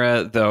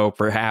Rhaenyra, though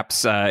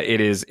perhaps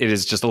it is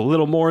just a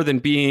little more than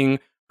being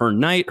her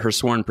knight, her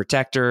sworn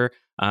protector.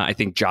 I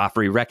think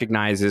Joffrey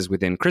recognizes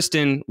within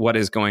Criston what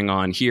is going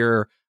on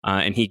here,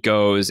 and he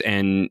goes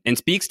and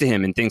speaks to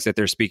him and thinks that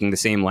they're speaking the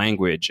same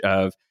language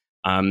of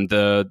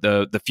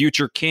the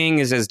future king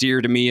is as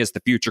dear to me as the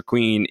future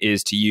queen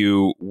is to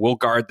you. We'll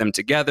guard them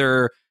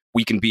together.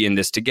 We can be in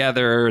this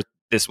together.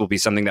 This will be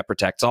something that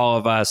protects all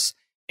of us.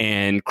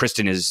 And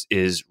Criston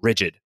is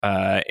rigid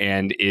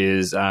and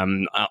is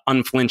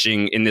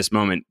unflinching in this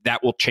moment.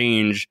 That will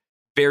change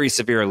very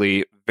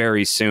severely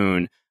very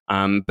soon.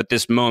 But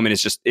this moment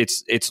is just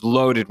it's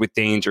loaded with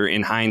danger.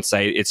 In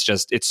hindsight,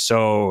 it's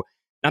so,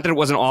 not that it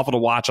wasn't awful to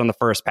watch on the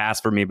first pass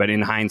for me, but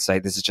in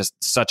hindsight, this is just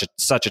such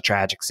a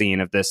tragic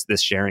scene of this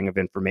sharing of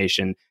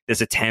information,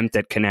 this attempt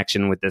at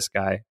connection with this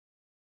guy.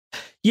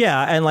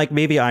 Yeah, and like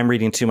maybe I'm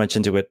reading too much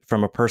into it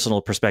from a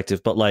personal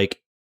perspective, but like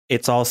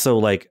it's also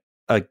like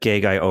a gay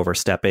guy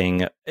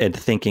overstepping and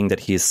thinking that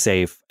he's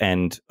safe,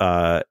 and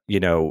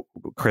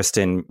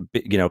Criston,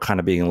 kind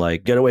of being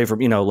like, get away from,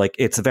 like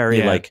it's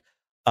very like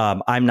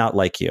I'm not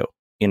like you,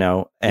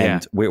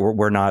 and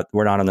we're not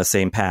on the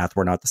same path,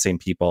 we're not the same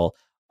people.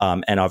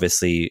 And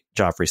obviously,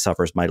 Joffrey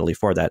suffers mightily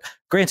for that.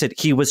 Granted,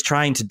 he was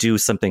trying to do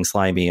something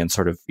slimy and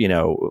sort of,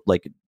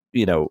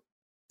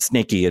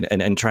 snaky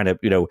and trying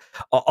to,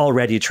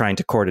 already trying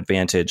to court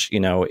advantage,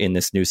 in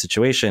this new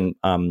situation.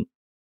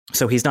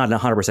 So he's not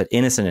 100%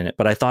 innocent in it.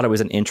 But I thought it was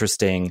an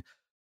interesting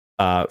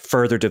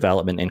further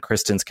development in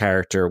Criston's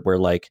character, where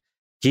like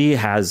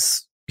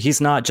he's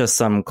not just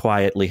some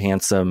quietly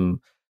handsome,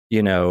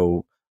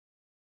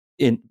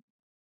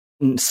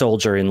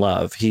 soldier in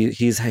love.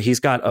 He's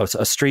got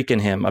a streak in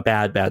him, a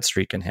bad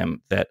streak in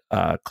him that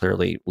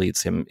clearly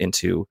leads him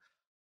into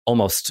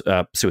almost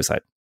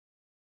suicide.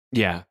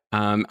 Yeah.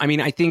 I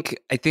mean, I think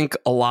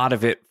a lot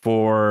of it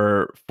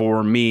for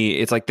me,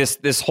 it's like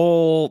this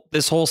whole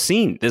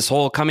scene, this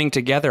whole coming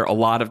together. A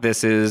lot of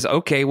this is,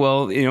 okay,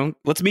 well,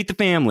 let's meet the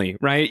family,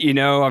 right?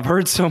 I've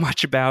heard so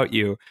much about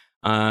you.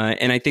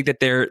 And I think that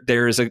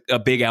there's a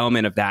big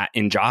element of that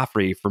in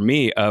Joffrey for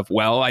me of,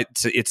 well,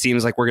 it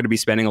seems like we're going to be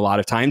spending a lot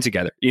of time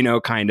together,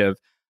 kind of.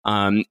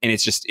 And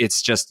it's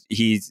just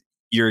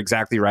you're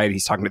exactly right.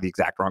 He's talking to the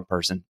exact wrong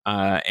person.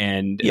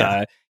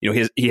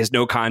 He has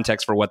no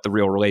context for what the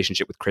real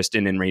relationship with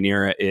Criston and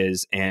Rhaenyra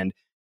is. And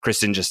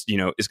Criston just,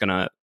 is going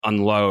to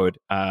unload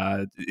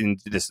in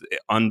this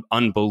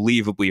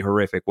unbelievably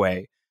horrific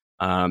way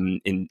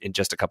in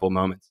just a couple of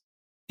moments.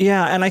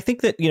 Yeah, and I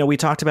think that, we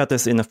talked about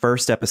this in the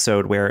first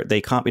episode where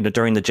they,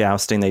 during the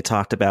jousting, they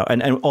talked about,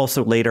 and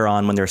also later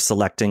on when they're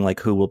selecting like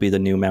who will be the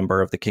new member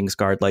of the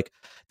Kingsguard, like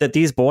that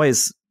these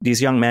boys,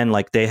 these young men,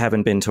 like they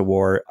haven't been to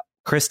war.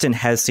 Criston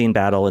has seen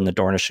battle in the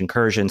Dornish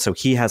incursion, so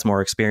he has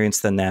more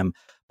experience than them.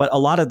 But a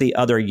lot of the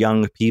other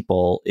young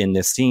people in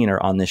this scene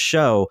or on this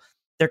show,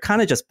 they're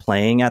kind of just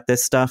playing at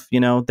this stuff.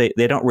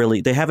 They don't really,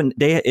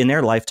 in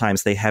their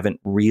lifetimes, they haven't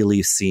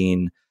really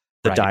seen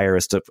the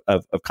direst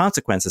of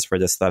consequences for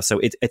this stuff. So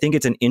I think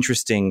it's an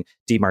interesting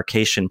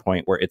demarcation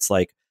point where it's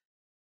like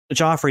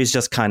Joffrey's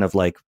just kind of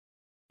like,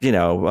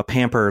 a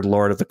pampered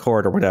lord of the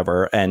court or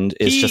whatever, and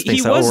is just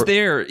thinks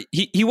there.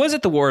 He was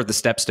at the War of the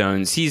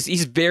Stepstones.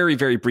 He's very,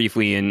 very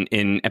briefly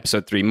in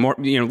episode 3, more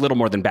little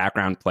more than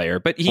background player,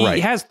 but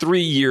he has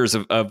 3 years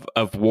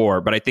of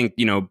war. But I think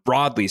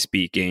broadly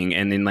speaking,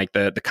 and in like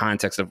the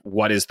context of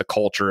what is the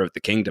culture of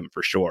the kingdom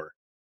for sure.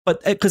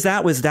 But because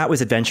that was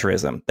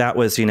adventurism, that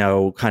was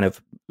kind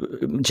of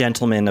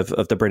gentlemen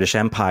of the British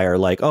Empire,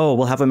 like, oh,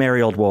 we'll have a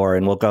merry old war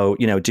and we'll go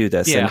do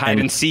this, hide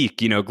and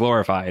seek,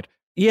 glorified.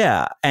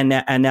 Yeah, and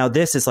now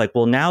this is like,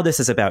 well, now this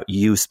is about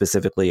you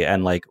specifically,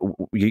 and like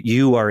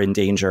you are in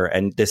danger,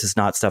 and this is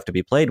not stuff to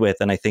be played with.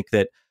 And I think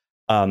that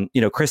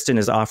Kristen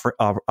is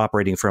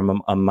operating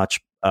from a much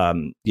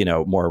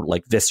more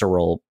like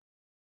visceral,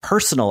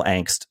 personal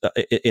angst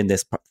in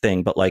this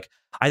thing. But like,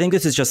 I think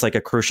this is just like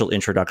a crucial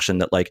introduction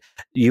that like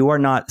you are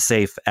not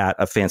safe at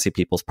a fancy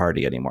people's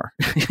party anymore.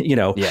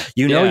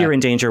 You're in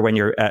danger when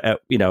you're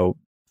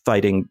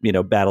fighting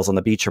battles on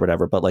the beach or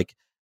whatever, but like,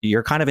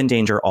 you're kind of in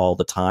danger all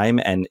the time,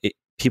 and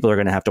people are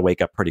going to have to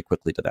wake up pretty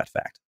quickly to that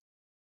fact.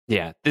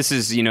 Yeah, this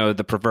is,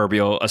 the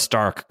proverbial a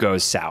Stark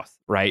goes south,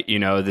 right?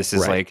 This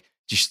is like,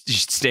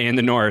 just stay in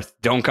the north.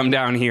 Don't come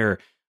down here.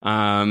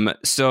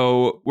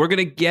 So we're going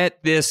to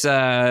get this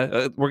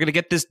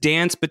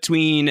dance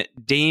between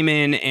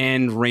Daemon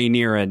and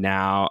Rhaenyra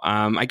now.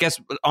 I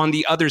guess on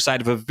the other side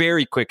of a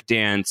very quick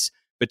dance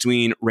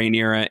between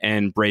Rhaenyra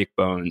and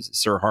Breakbones,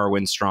 Sir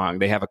Harwin Strong.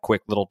 They have a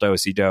quick little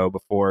do-si-do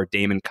before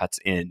Daemon cuts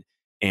in.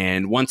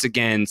 And once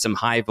again, some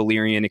high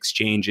Valyrian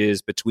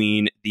exchanges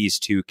between these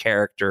two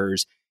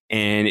characters.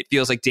 And it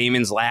feels like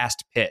Daemon's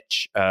last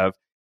pitch of,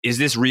 is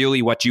this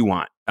really what you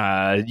want?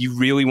 You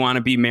really want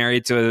to be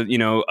married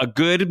to, a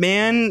good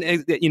man,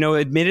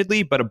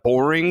 admittedly, but a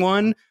boring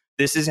one?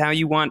 This is how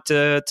you want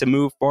to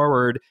move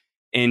forward.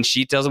 And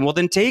she tells him, well,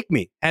 then take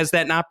me. Has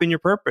that not been your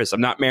purpose? I'm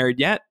not married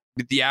yet.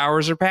 The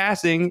hours are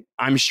passing.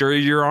 I'm sure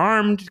you're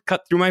armed.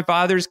 Cut through my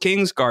father's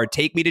Kingsguard.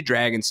 Take me to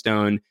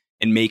Dragonstone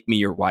and make me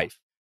your wife.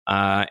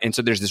 And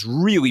so there's this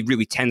really,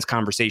 really tense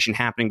conversation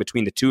happening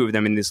between the two of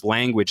them in this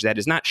language that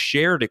is not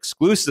shared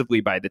exclusively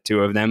by the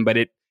two of them, but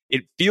it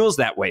feels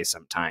that way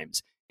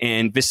sometimes.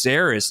 And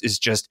Viserys is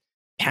just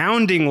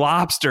pounding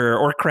lobster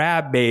or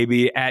crab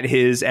baby at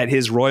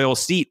his royal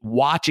seat,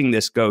 watching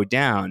this go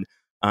down,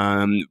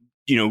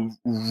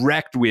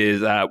 wrecked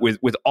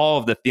with all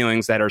of the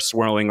feelings that are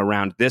swirling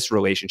around this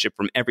relationship,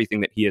 from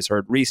everything that he has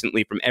heard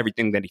recently, from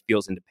everything that he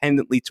feels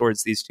independently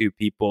towards these two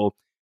people.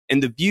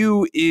 And the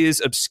view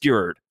is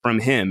obscured from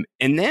him.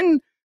 And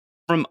then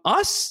from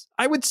us,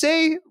 I would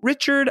say,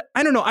 Richard,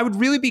 I don't know. I would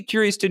really be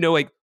curious to know,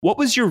 like, what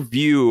was your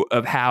view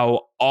of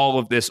how all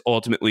of this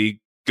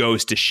ultimately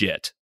goes to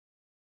shit?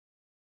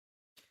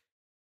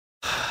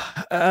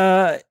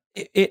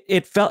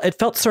 It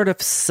felt sort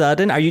of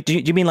sudden. Do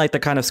you mean like the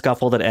kind of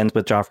scuffle that ends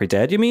with Joffrey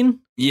dead? You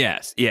mean?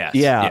 Yes. Yeah.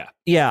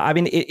 I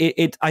mean,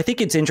 I think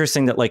it's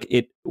interesting that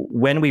like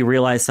when we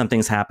realize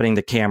something's happening,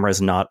 the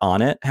camera's not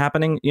on it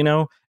happening.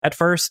 At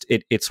first,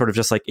 it's sort of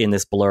just like in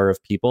this blur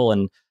of people,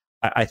 and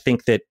I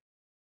think that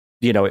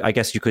I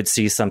guess you could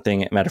see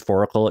something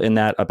metaphorical in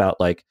that about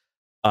like,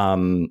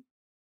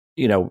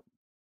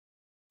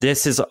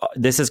 this is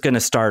going to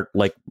start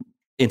like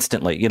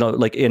instantly,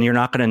 and you're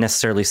not going to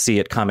necessarily see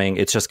it coming.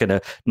 It's just going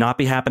to not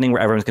be happening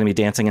where everyone's going to be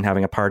dancing and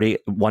having a party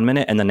 1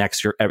 minute, and the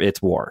next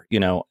it's war,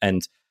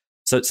 and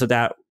so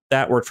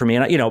that worked for me.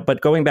 And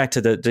but going back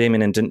to the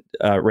Daemon and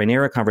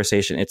Rhaenyra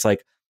conversation, it's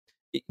like,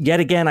 yet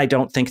again, I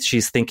don't think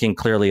she's thinking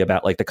clearly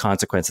about like the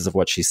consequences of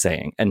what she's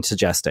saying and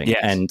suggesting.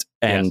 Yes.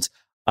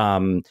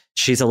 And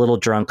she's a little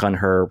drunk on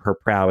her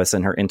prowess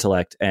and her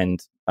intellect,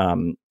 and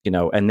and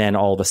then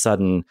all of a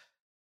sudden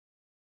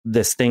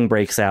this thing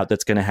breaks out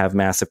that's going to have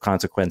massive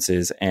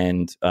consequences.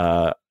 And,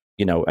 I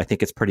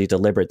think it's pretty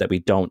deliberate that we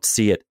don't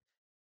see it.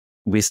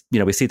 We see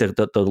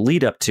the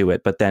lead up to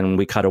it, but then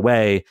we cut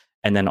away,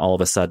 and then all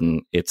of a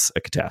sudden it's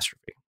a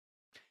catastrophe.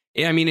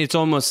 Yeah. I mean, it's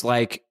almost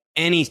like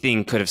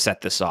anything could have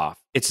set this off.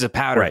 It's a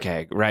powder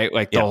keg, right?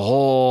 Like the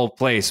whole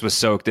place was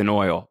soaked in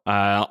oil.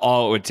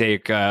 All it would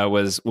take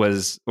was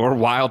or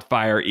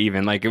wildfire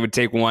even. Like it would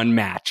take one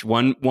match,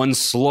 one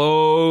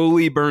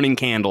slowly burning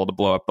candle to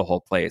blow up the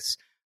whole place.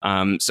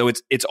 So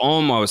it's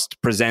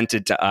almost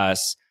presented to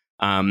us,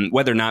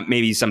 whether or not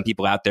maybe some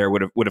people out there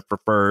would have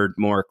preferred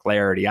more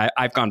clarity.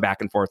 I've gone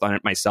back and forth on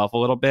it myself a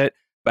little bit,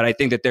 but I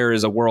think that there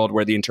is a world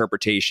where the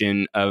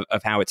interpretation of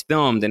how it's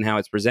filmed and how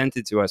it's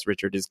presented to us,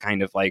 Richard, is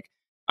kind of like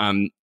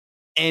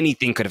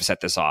anything could have set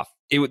this off.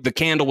 The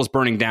candle was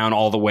burning down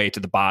all the way to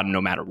the bottom,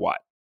 no matter what.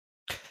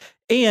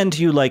 And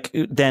you like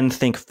then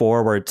think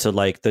forward to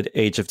like the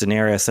age of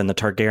Daenerys and the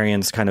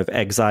Targaryens' kind of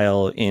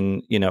exile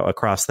in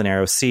across the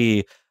Narrow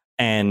Sea.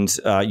 And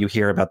you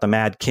hear about the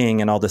Mad King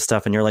and all this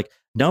stuff, and you're like,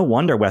 no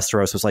wonder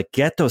Westeros was like,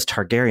 get those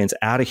Targaryens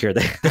out of here.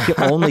 They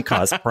only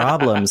cause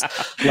problems.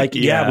 Like,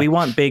 yeah, we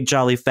want big,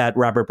 jolly, fat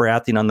Robert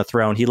Baratheon on the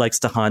throne. He likes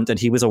to hunt, and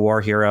he was a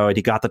war hero, and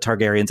he got the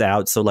Targaryens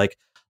out. So like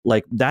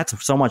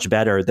that's so much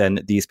better than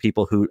these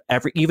people who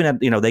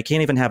they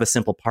can't even have a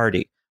simple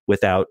party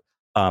without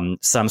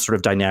some sort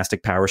of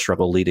dynastic power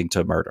struggle leading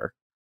to murder.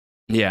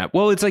 Yeah,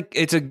 well, it's like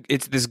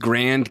it's this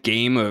grand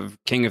game of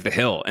King of the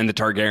Hill, and the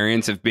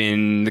Targaryens have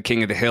been the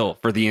King of the Hill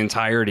for the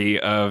entirety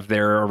of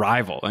their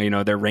arrival,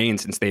 their reign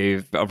since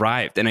they've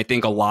arrived. And I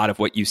think a lot of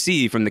what you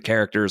see from the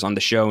characters on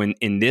the show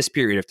in this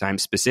period of time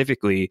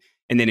specifically,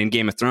 and then in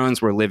Game of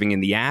Thrones, we're living in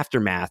the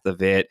aftermath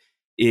of it,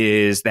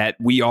 is that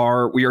we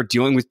are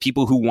dealing with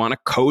people who want to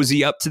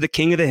cozy up to the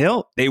King of the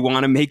Hill. They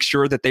want to make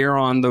sure that they are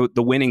on the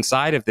winning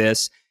side of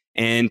this.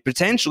 and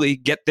potentially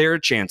get their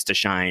chance to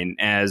shine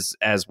as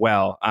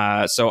well.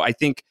 So I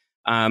think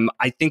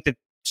that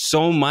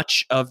so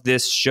much of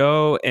this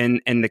show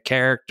and the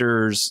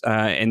characters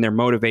and their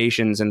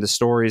motivations and the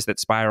stories that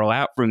spiral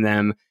out from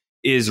them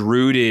is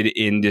rooted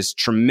in this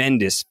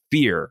tremendous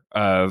fear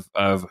of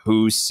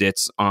who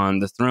sits on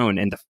the throne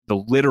and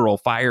the literal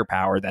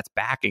firepower that's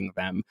backing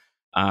them.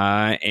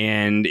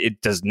 And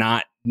it does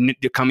not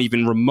come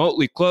even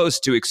remotely close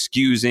to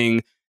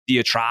excusing the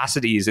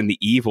atrocities and the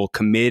evil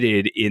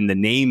committed in the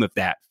name of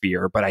that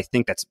fear. But I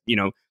think that's,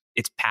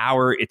 it's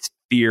power, it's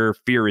fear.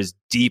 Fear is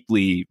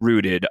deeply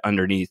rooted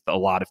underneath a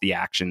lot of the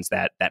actions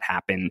that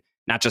happen,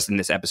 not just in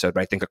this episode,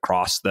 but I think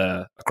across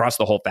the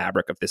whole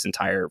fabric of this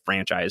entire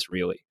franchise,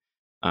 really.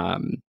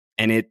 And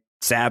it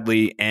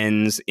sadly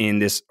ends in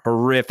this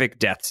horrific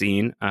death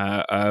scene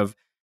of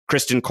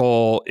Criston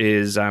Cole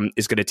is going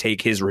to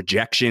take his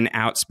rejection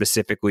out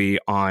specifically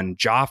on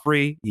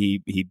Joffrey.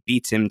 He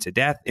beats him to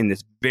death in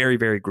this very,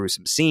 very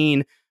gruesome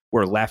scene.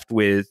 We're left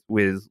with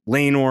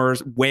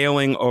Laenor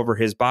wailing over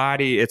his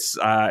body.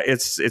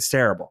 It's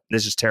terrible.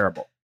 This is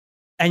terrible.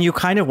 And you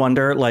kind of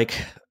wonder, like,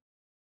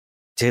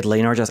 did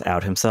Laenor just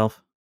out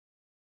himself?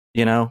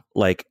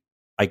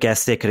 I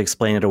guess they could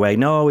explain it away.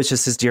 No, it's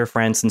just his dear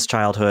friend since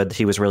childhood.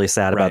 He was really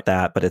sad about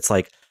that. But it's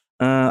like,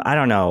 I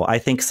don't know. I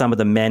think some of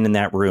the men in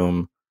that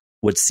room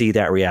would see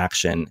that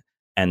reaction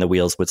and the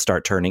wheels would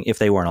start turning if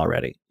they weren't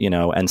already,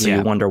 And so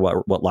you wonder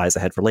what lies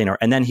ahead for Laenor.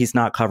 And then he's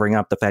not covering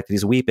up the fact that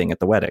he's weeping at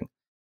the wedding,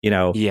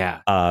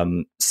 Yeah.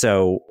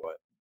 So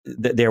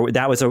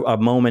that was a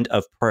moment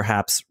of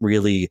perhaps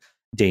really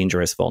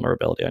dangerous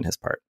vulnerability on his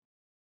part.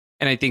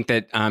 And I think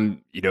that,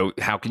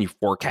 how can you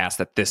forecast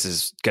that this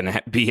is going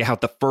to be how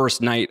the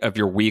first night of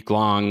your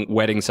week-long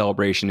wedding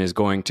celebration is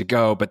going to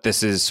go? But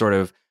this is sort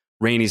of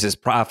Rhaenys'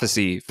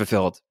 prophecy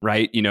fulfilled,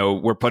 right?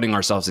 We're putting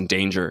ourselves in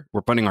danger.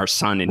 We're putting our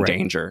son in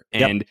danger.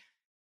 And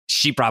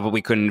she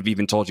probably couldn't have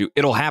even told you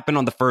it'll happen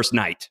on the first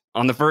night.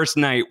 On the first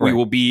night, we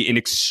will be in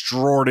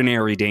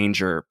extraordinary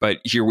danger. But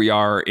here we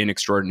are in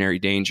extraordinary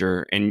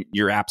danger. And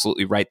you're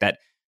absolutely right that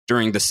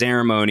during the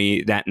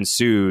ceremony that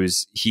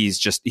ensues, he's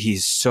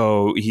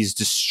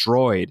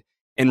destroyed.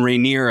 And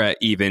Rhaenyra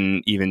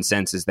even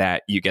senses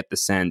that. You get the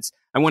sense.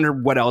 I wonder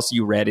what else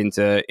you read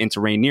into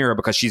Rhaenyra,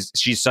 because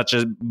she's such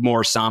a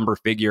more somber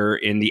figure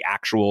in the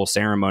actual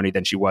ceremony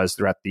than she was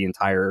throughout the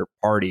entire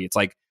party. It's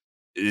like,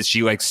 is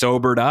she like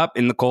sobered up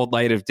in the cold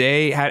light of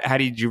day? How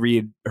did you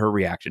read her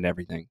reaction to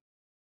everything?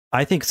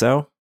 I think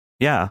so.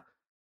 Yeah.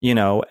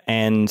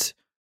 And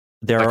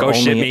there like, are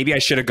only... shit, maybe I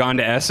should have gone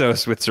to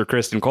Essos with Sir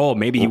Criston Cole.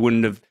 Maybe he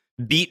wouldn't have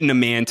beaten a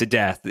man to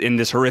death in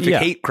this horrific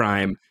hate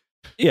crime.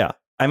 Yeah.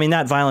 I mean,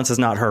 that violence is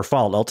not her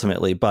fault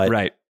ultimately,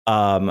 but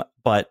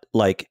but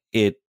like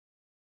it,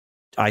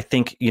 I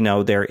think,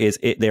 there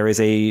is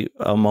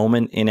a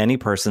moment in any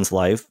person's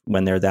life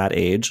when they're that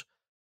age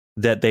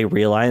that they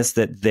realize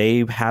that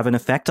they have an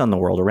effect on the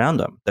world around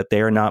them, that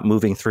they are not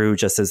moving through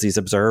just as these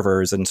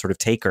observers and sort of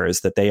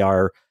takers, that they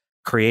are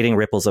creating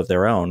ripples of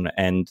their own.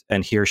 And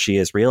here she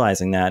is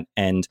realizing that,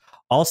 and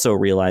also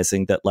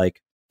realizing that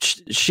like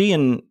she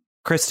and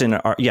Criston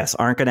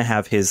aren't going to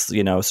have his,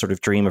 sort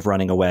of dream of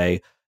running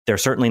away. They're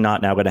certainly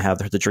not now going to have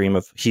the dream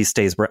of he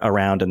stays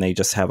around and they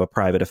just have a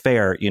private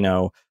affair,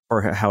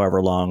 for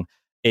however long.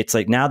 It's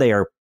like now they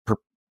are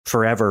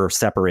forever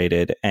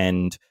separated,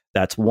 and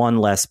that's one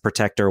less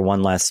protector,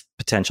 one less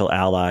potential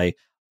ally.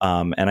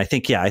 And I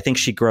think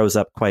she grows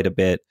up quite a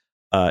bit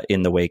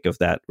in the wake of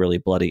that really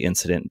bloody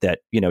incident that,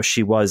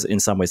 she was in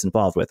some ways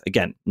involved with.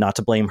 Again, not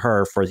to blame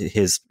her for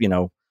his,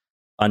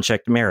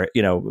 unchecked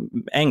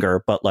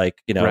anger, but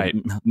like,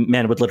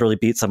 men would literally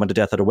beat someone to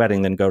death at a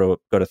wedding, then go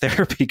to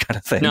therapy kind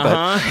of thing.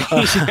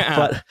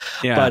 But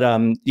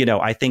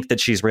I think that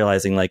she's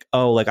realizing like,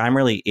 oh, like I'm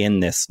really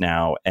in this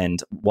now,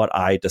 and what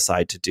I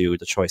decide to do,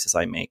 the choices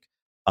I make,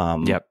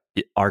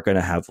 are going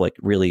to have like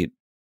really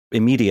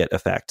immediate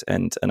effect.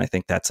 And I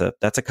think that's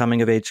a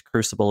coming of age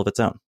crucible of its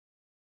own.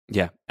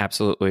 Yeah,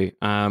 absolutely.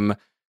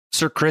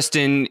 Sir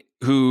Criston,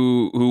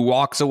 who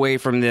walks away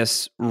from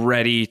this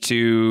ready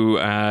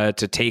to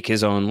take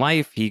his own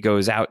life. He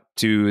goes out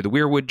to the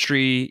weirwood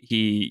tree.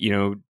 He,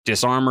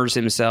 disarmors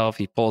himself.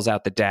 He pulls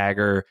out the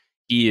dagger.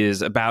 He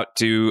is about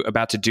to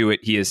do it.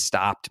 He is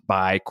stopped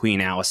by Queen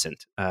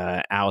Alicent.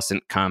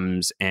 Alicent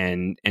comes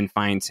and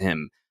finds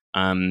him.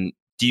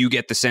 Do you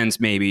get the sense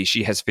maybe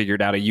she has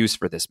figured out a use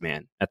for this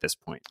man at this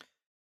point?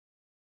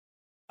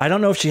 I don't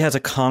know if she has a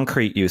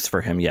concrete use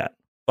for him yet,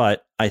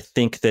 but I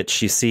think that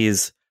she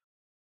sees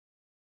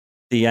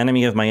the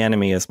enemy of my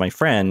enemy is my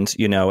friend,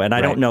 and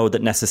I don't know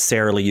that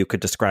necessarily you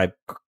could describe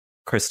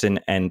Criston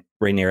and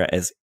Rhaenyra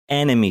as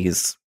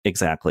enemies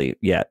exactly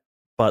yet,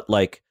 but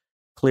like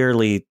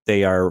clearly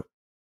they are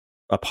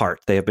apart.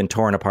 They have been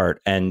torn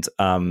apart, and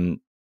I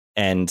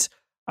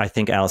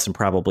think Alicent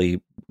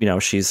probably,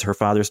 she's her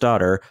father's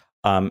daughter,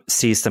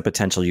 sees some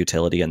potential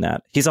utility in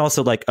that. He's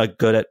also like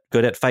good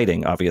at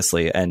fighting,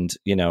 obviously, and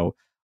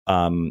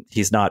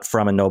he's not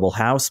from a noble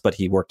house, but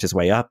he worked his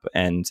way up,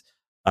 and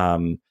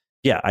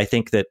yeah, I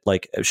think that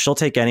like she'll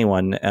take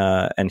anyone,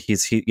 and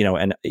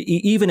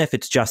even if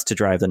it's just to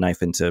drive the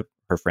knife into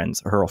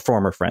her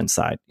former friend's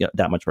side,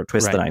 that much more,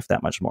 twist the knife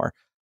that much more.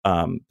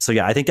 So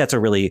yeah, I think that's a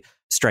really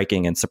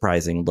striking and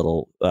surprising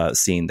little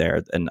scene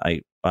there, and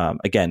I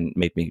again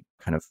made me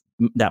kind of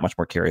that much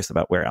more curious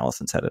about where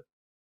Alicent's headed.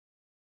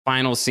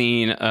 Final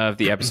scene of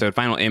the episode,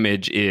 final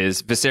image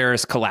is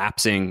Viserys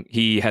collapsing.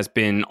 He has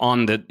been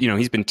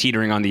he's been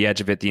teetering on the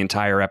edge of it the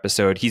entire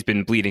episode. He's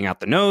been bleeding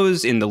out the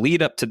nose in the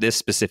lead up to this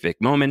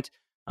specific moment.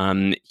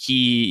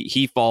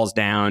 He falls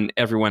down.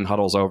 Everyone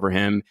huddles over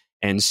him,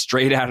 and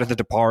straight out of The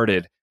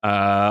Departed,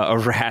 a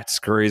rat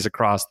scurries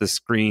across the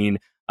screen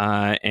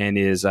and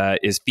is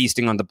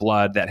feasting on the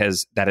blood that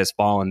has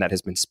fallen, that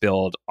has been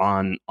spilled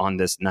on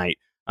this night.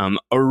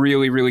 A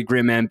really, really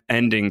grim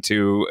ending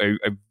to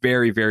a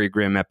very, very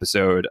grim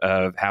episode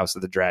of House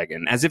of the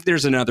Dragon. As if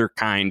there's another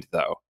kind,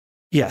 though.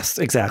 Yes,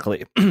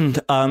 exactly.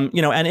 And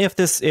if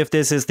this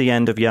is the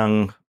end of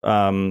young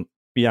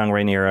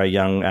Rhaenyra,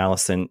 young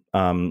Alicent,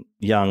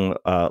 young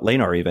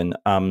Laenor, even,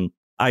 I'm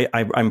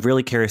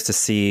really curious to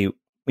see,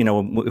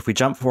 if we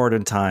jump forward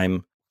in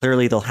time,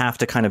 clearly they'll have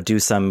to kind of do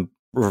some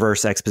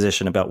reverse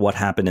exposition about what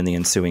happened in the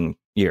ensuing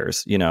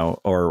years,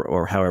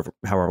 or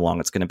however long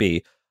it's going to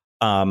be.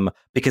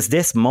 Because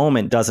this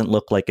moment doesn't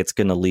look like it's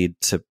going to lead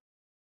to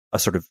a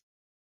sort of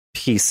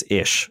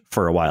peace-ish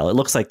for a while. It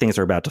looks like things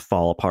are about to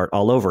fall apart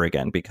all over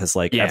again, because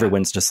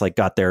everyone's just like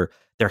got their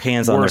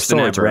hands on their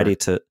swords ready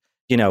to,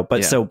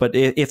 but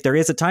if there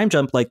is a time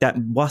jump like that,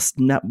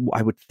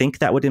 I would think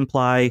that would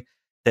imply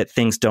that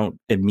things don't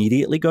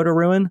immediately go to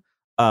ruin.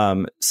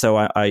 So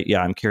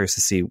I'm curious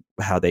to see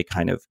how they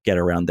kind of get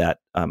around that.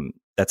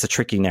 That's a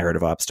tricky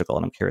narrative obstacle,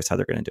 and I'm curious how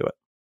they're going to do it.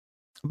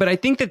 But I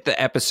think that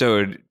the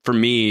episode, for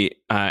me,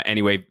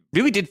 anyway,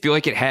 really did feel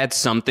like it had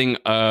something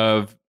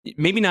of,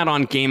 maybe not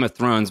on Game of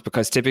Thrones,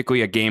 because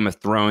typically a Game of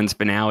Thrones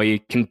finale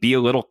can be a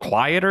little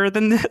quieter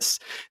than this.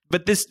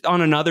 But this,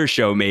 on another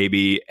show,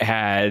 maybe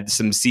had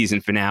some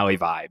season finale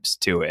vibes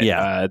to it.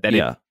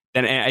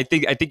 And I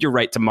think you're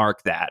right to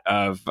mark that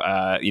of,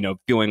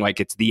 feeling like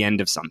it's the end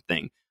of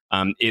something.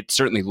 It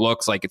certainly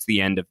looks like it's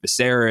the end of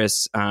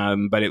Viserys,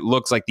 but it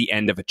looks like the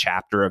end of a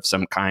chapter of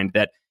some kind,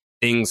 that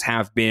things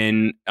have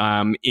been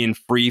in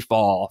free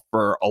fall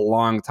for a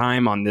long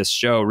time on this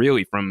show,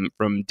 really from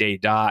day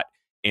dot.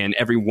 And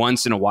every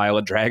once in a while,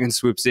 a dragon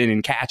swoops in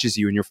and catches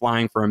you, and you're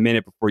flying for a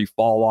minute before you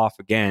fall off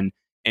again.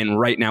 And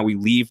right now we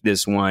leave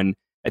this one,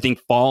 I think,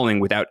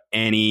 falling without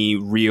any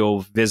real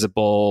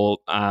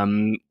visible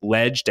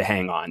ledge to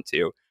hang on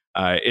to.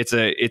 It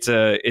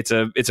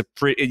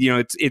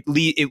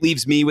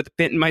leaves me with a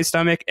pit in my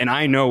stomach, and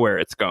I know where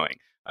it's going.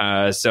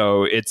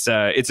 So it's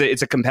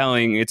a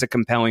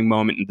compelling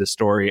moment in the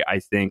story, I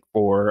think,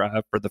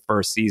 for the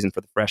first season,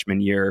 for the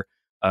freshman year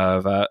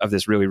of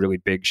this really, really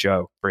big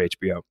show for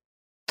HBO.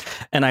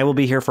 And I will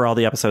be here for all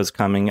the episodes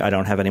coming. I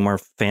don't have any more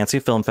fancy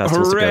film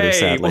festivals to go to,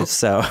 sadly. Well,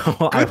 so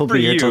I will be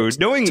here till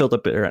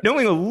the bitter.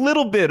 Knowing a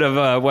little bit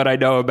of what I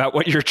know about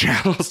what your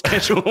travel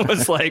schedule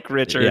was like,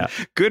 Richard. Yeah.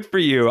 Good for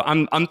you.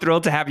 I'm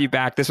thrilled to have you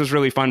back. This was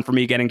really fun for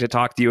me, getting to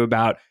talk to you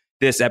about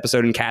this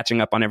episode and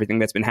catching up on everything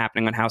that's been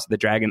happening on House of the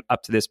Dragon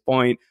up to this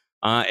point.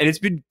 And it's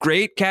been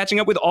great catching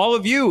up with all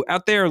of you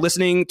out there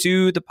listening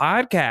to the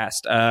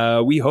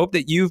podcast. We hope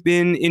that you've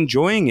been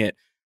enjoying it.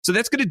 So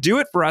that's going to do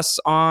it for us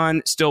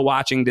on Still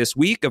Watching this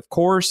week. Of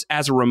course,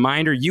 as a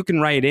reminder, you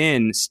can write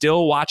in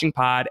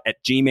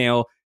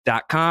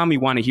stillwatchingpod@gmail.com. We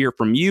want to hear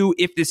from you.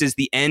 If this is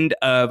the end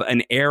of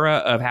an era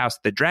of House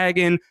of the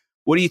Dragon,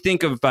 what do you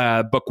think of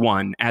book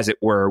one, as it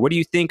were? What do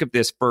you think of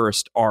this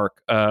first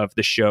arc of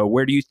the show?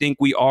 Where do you think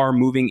we are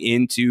moving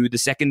into the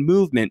second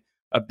movement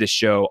of the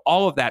show?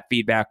 All of that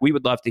feedback, we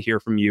would love to hear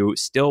from you.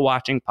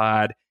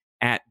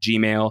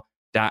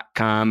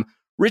 stillwatchingpod@gmail.com.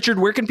 Richard,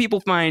 where can people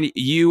find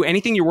you?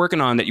 Anything you're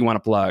working on that you want to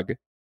plug?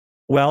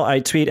 Well,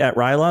 I tweet at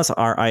Rilaws,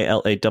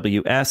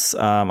 RILAWS.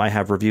 I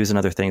have reviews and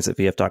other things at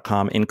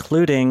VF.com,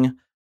 including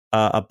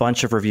a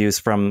bunch of reviews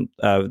from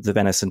the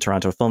Venice and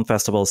Toronto Film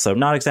Festival. So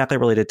not exactly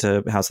related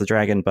to House of the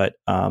Dragon, but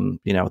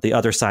the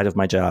other side of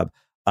my job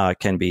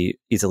can be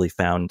easily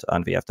found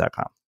on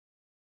VF.com.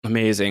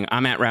 Amazing.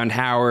 I'm at Round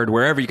Howard,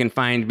 wherever you can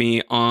find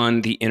me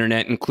on the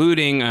internet,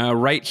 including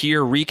right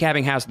here,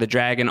 recapping House of the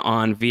Dragon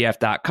on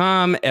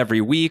VF.com every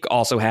week.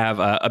 Also have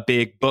a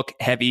big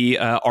book-heavy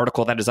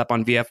article that is up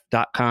on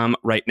VF.com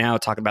right now,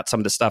 talking about some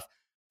of the stuff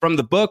from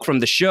the book, from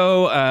the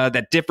show,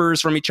 that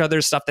differs from each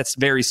other, stuff that's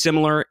very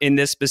similar in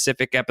this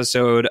specific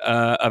episode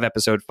of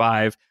episode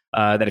 5,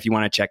 that if you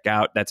want to check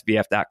out, that's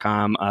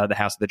VF.com, the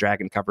House of the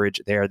Dragon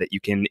coverage there that you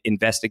can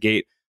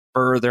investigate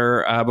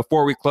further.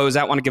 Before we close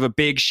out, I want to give a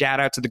big shout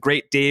out to the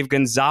great Dave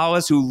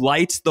Gonzalez, who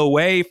lights the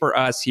way for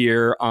us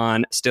here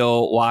on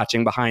Still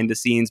Watching behind the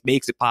scenes,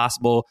 makes it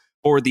possible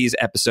for these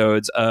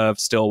episodes of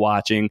Still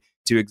Watching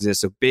to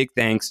exist. So big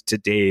thanks to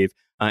Dave,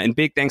 and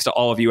big thanks to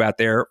all of you out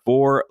there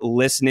for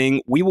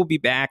listening. We will be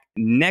back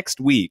next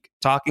week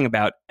talking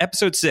about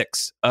episode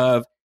 6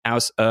 of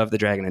House of the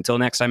Dragon. Until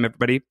next time,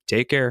 everybody,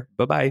 take care.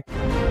 Bye-bye.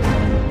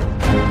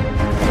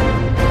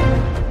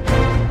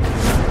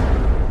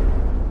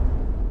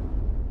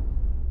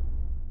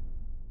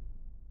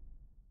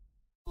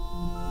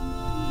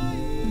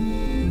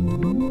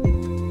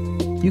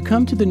 You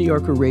come to the New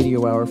Yorker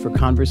Radio Hour for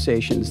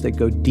conversations that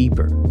go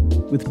deeper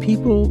with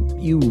people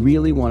you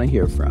really want to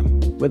hear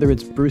from, whether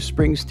it's Bruce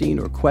Springsteen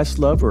or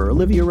Questlove or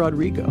Olivia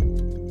Rodrigo,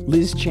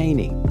 Liz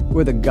Cheney,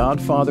 or the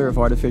godfather of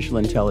artificial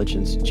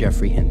intelligence,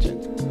 Geoffrey Hinton,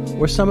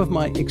 or some of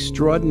my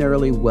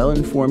extraordinarily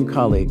well-informed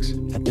colleagues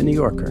at The New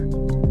Yorker.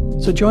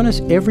 So join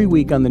us every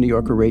week on the New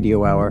Yorker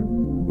Radio Hour,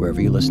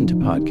 wherever you listen to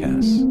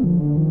podcasts.